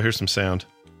 Here you go. Here's some sound.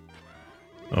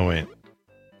 Oh wait.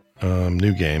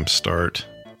 New game start.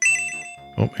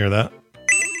 Oh, hear that?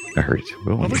 I heard it.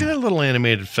 Oh, look at that little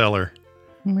animated feller.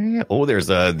 Oh, there's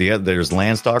there's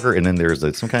Landstalker, and then there's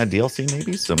some kind of DLC,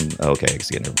 maybe some. Okay, I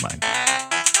see it. Never mind.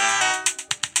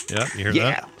 Yeah, you hear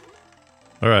that?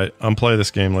 All right, I'll play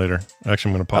this game later. Actually,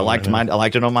 I'm going to pause. I liked mine. I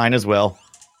liked it on mine as well.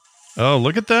 Oh,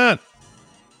 look at that!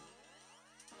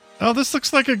 Oh, this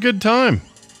looks like a good time.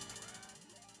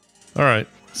 All right.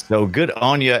 So good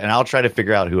on you, and I'll try to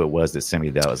figure out who it was that sent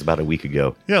me that. It was about a week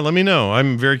ago. Yeah, let me know.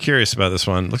 I'm very curious about this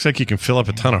one. Looks like you can fill up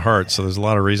a ton of hearts, so there's a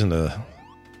lot of reason to.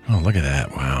 Oh, look at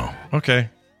that! Wow. Okay,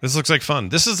 this looks like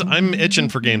fun. I'm itching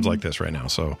for games like this right now.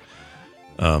 So,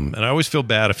 and I always feel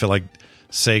bad. I feel like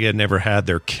Sega never had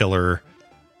their killer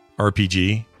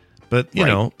RPG, but you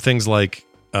know things like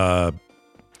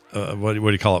what do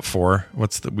you call it? 4?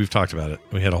 We've talked about it.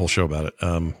 We had a whole show about it.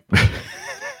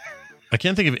 I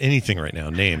can't think of anything right now.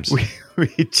 Names. We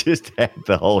just had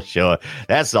the whole show.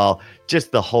 That's all.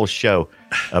 Just the whole show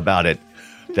about it.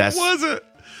 What was it?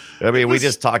 I mean, we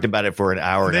just talked about it for an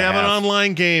hour and a half. They have an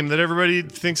online game that everybody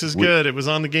thinks is good. It was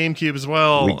on the GameCube as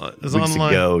well. It was weeks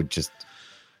online. Ago, what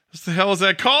the hell is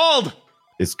that called?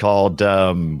 It's called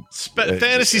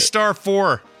Phantasy Star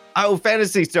 4. Oh,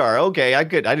 Phantasy Star. Okay, I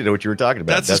didn't know what you were talking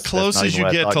about. That's as close as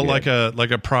you get to like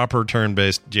a proper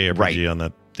turn-based JRPG on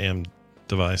that damn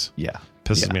device. Yeah.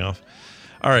 Pisses me off.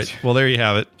 All right. Well, there you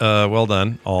have it. Well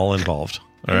done, all involved.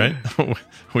 All right.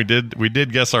 we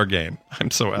did guess our game.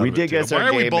 I'm so out we of did it. guess Why our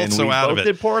are game. we both and so we out both of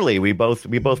it? did poorly. We both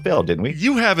failed, didn't we?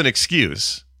 You have an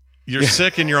excuse. You're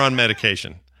sick and you're on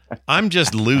medication. I'm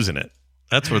just losing it.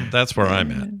 That's where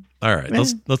I'm at. All right.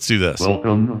 Let's do this.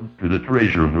 Welcome to the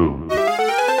treasure room.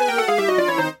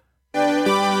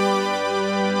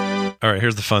 All right.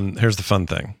 Here's the fun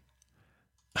thing.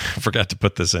 I forgot to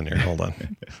put this in here. Hold on.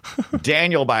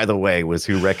 Daniel, by the way, was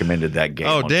who recommended that game.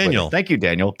 Oh, Daniel. Thank you,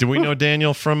 Daniel. Do we know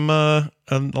Daniel from the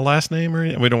last name?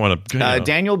 Or we don't want to.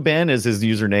 Daniel Ben is his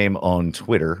username on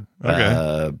Twitter.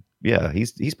 Okay. Yeah,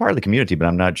 he's part of the community, but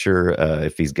I'm not sure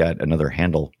if he's got another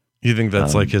handle. You think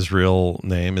that's like his real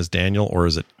name is Daniel, or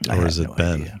is it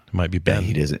Ben? Idea. It might be Ben. Yeah,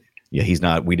 he doesn't. Yeah, he's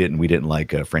not. We didn't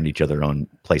like friend each other on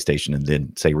PlayStation and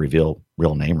then say reveal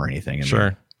real name or anything.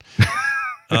 Sure.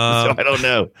 So I don't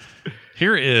know.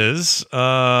 Here is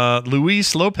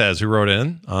Luis Lopez, who wrote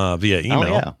in via email. Oh,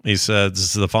 yeah. He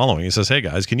says the following. He says, "Hey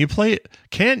guys, you can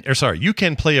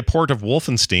play a port of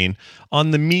Wolfenstein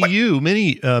on the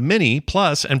Mini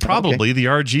Plus and probably the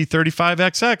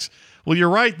RG35XX." Well, you're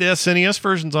right. The SNES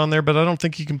version's on there, but I don't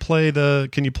think you can play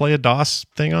Can you play a DOS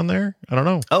thing on there? I don't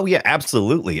know. Oh yeah,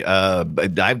 absolutely.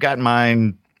 I've got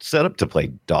mine set up to play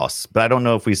DOS, but I don't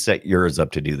know if we set yours up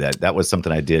to do that. That was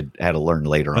something I had to learn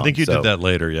later on. I think you did that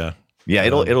later. Yeah. Yeah,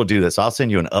 it'll do this. I'll send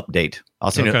you an update.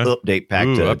 I'll send you an update pack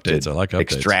to updates. I like updates.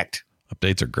 Extract.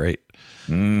 Updates are great.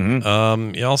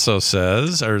 Mm-hmm. He also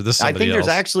says, or this I think there's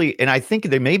actually, and I think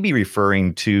they may be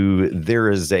referring to,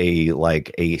 there is a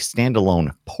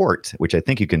standalone port, which I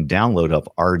think you can download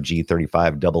up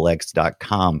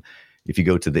rg35xx.com. If you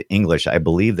go to the English, I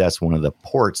believe that's one of the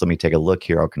ports. Let me take a look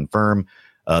here. I'll confirm.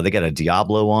 They got a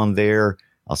Diablo on there.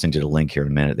 I'll send you the link here in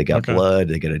a minute. They got Blood.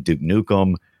 They got a Duke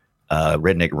Nukem.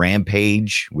 Redneck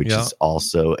Rampage, which is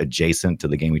also adjacent to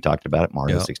the game we talked about at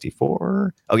Mario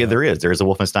 64. Oh, yeah, there is. There is a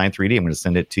Wolfenstein 3D. I'm going to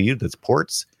send it to you. That's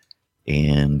ports.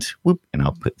 And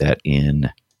I'll put that in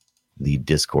the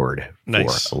Discord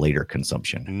for later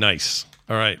consumption. Nice.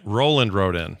 All right. Roland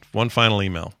wrote in. One final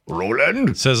email.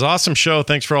 Roland says, awesome show.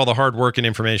 Thanks for all the hard work and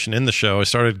information in the show. I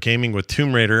started gaming with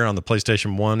Tomb Raider on the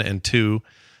PlayStation 1 and 2.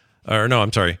 On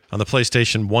the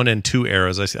PlayStation 1 and 2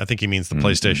 eras. I think he means the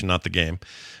PlayStation, not the game.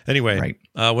 Anyway,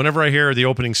 whenever I hear the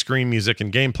opening screen music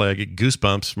and gameplay, I get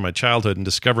goosebumps from my childhood and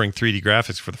discovering 3D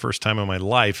graphics for the first time in my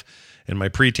life in my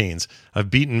preteens.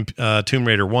 I've beaten Tomb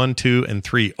Raider 1, 2, and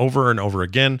 3 over and over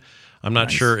again. I'm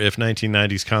not sure if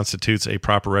 1990s constitutes a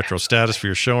proper retro status for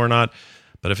your show or not,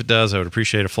 but if it does, I would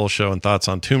appreciate a full show and thoughts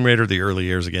on Tomb Raider, the early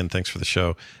years. Again, thanks for the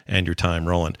show and your time,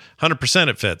 Roland. 100%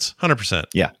 it fits. 100%.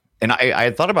 Yeah. And I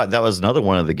thought about that was another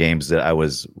one of the games that I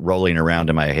was rolling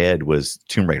around in my head was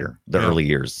Tomb Raider, the early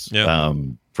years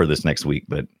for this next week.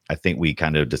 But I think we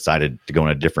kind of decided to go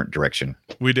in a different direction.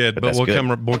 We did, but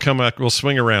we'll come back. We'll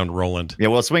swing around, Roland. Yeah,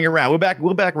 we'll swing around.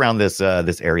 We'll back around this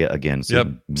area again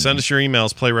soon. Yep. Send us your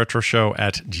emails,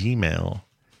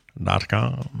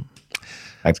 playretroshow@gmail.com.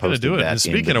 I posted do it. that. And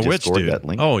speaking of which, Discord,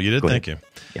 dude. Oh, you did? Thank you.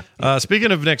 Yeah.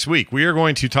 Speaking of next week, we are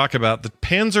going to talk about the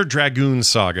Panzer Dragoon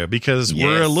saga because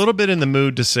we're a little bit in the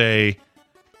mood to say,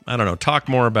 I don't know, talk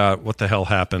more about what the hell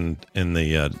happened in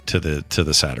the to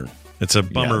the Saturn. It's a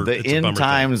bummer. The end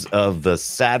times of the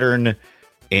Saturn,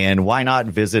 and why not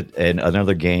visit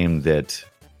another game that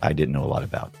I didn't know a lot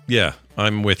about? Yeah,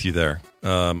 I'm with you there.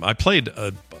 I played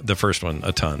the first one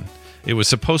a ton. It was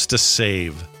supposed to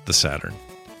save the Saturn.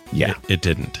 Yeah, it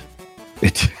didn't.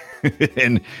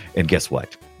 and guess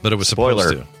what? But it was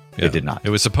supposed to. Yeah. It did not. It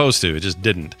was supposed to. It just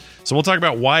didn't. So we'll talk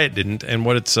about why it didn't and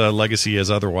what its legacy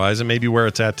is otherwise, and maybe where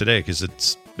it's at today, because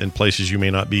it's in places you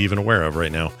may not be even aware of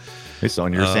right now. It's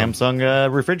on your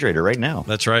Samsung refrigerator right now.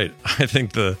 That's right. I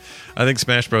think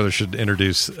Smash Brothers should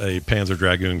introduce a Panzer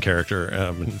Dragoon character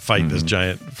and fight this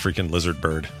giant freaking lizard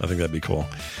bird. I think that'd be cool.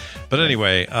 But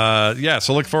anyway,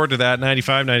 so look forward to that.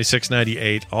 95, 96,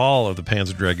 98, all of the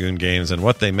Panzer Dragoon games and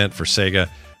what they meant for Sega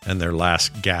and their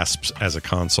last gasps as a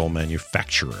console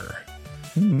manufacturer.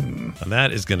 And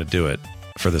that is going to do it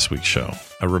for this week's show.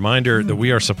 A reminder that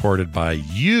we are supported by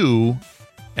you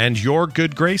and your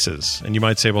good graces. And you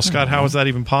might say, well, Scott, how is that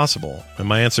even possible? And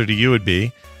my answer to you would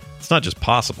be, it's not just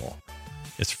possible.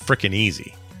 It's freaking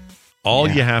easy. All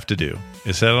you have to do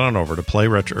is head on over to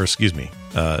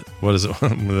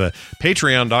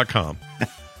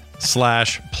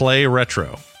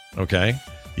patreon.com/playretro. Okay.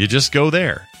 You just go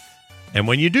there. And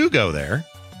when you do go there,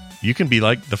 you can be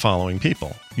like the following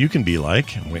people. You can be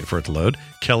like, I'm waiting for it to load,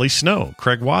 Kelly Snow,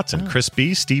 Craig Watson, Chris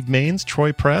B., Steve Maines,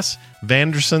 Troy Press,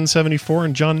 Vanderson74,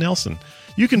 and John Nelson.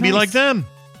 You can be like them.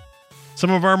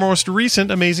 Some of our most recent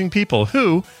amazing people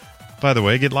who by the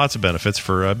way, get lots of benefits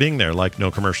for being there, like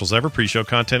no commercials ever, pre-show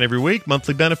content every week,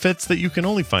 monthly benefits that you can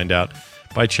only find out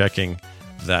by checking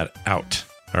that out.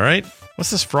 All right? What's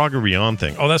this Frogger Beyond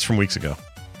thing? Oh, that's from weeks ago.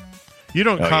 You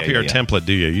don't copy our template,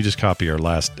 do you? You just copy our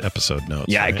last episode notes.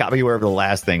 Yeah, right? I copy wherever the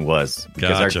last thing was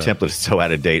because our template is so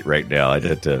out of date right now. I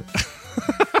did to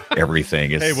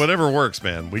everything. Hey, whatever works,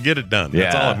 man. We get it done.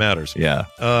 That's all that matters. Yeah.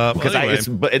 Because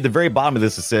but at the very bottom of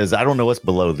this, it says, I don't know what's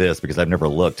below this because I've never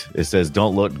looked. It says,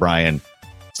 don't look, Brian.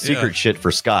 Secret shit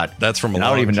for Scott. That's from a long I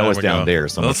don't even know what's ago. down there.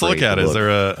 So let's look at it. Is there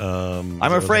a...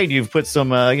 I'm afraid you've put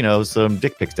some, some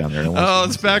dick pics down there.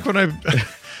 It's back when I...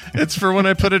 It's for when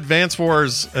I put Advance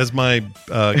Wars as my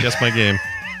Guess My Game. It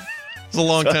was a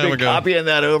long time I've been ago. Copying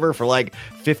that over for like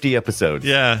 50 episodes.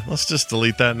 Yeah, let's just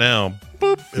delete that now.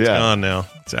 Boop. It's gone now.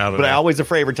 It's out of But there. I always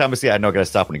afraid every time I see it, I know I got to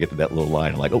stop when I get to that little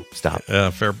line. I'm like, oh, stop. Yeah,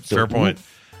 fair point.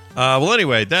 Well,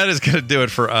 anyway, that is going to do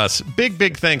it for us.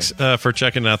 Big thanks for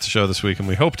checking out the show this week, and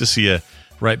we hope to see you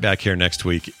right back here next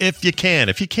week. If you can.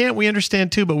 If you can't, we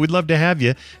understand too, but we'd love to have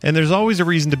you, and there's always a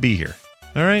reason to be here.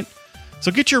 All right?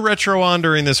 So get your retro on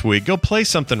during this week. Go play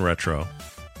something retro,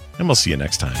 and we'll see you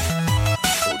next time.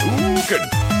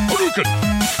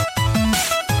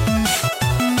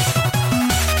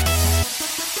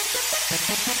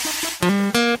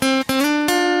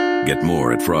 Get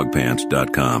more at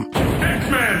frogpants.com.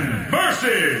 X-Men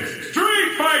versus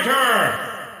Street Fighter!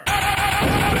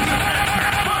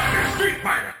 Street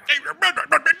Fighter!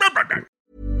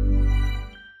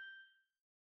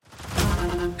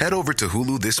 Head over to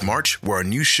Hulu this March, where our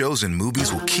new shows and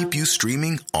movies will keep you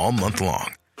streaming all month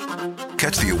long.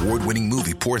 Catch the award-winning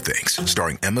movie Poor Things,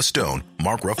 starring Emma Stone,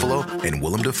 Mark Ruffalo, and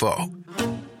Willem Dafoe.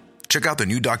 Check out the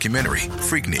new documentary,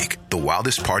 Freaknik, The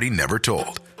Wildest Party Never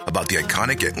Told, about the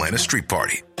iconic Atlanta Street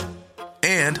Party.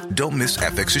 And don't miss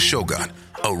FX's Shogun,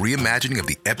 a reimagining of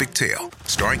the epic tale,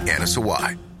 starring Anna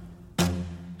Sawai.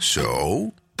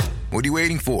 So, what are you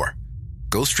waiting for?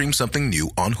 Go stream something new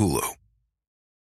on Hulu.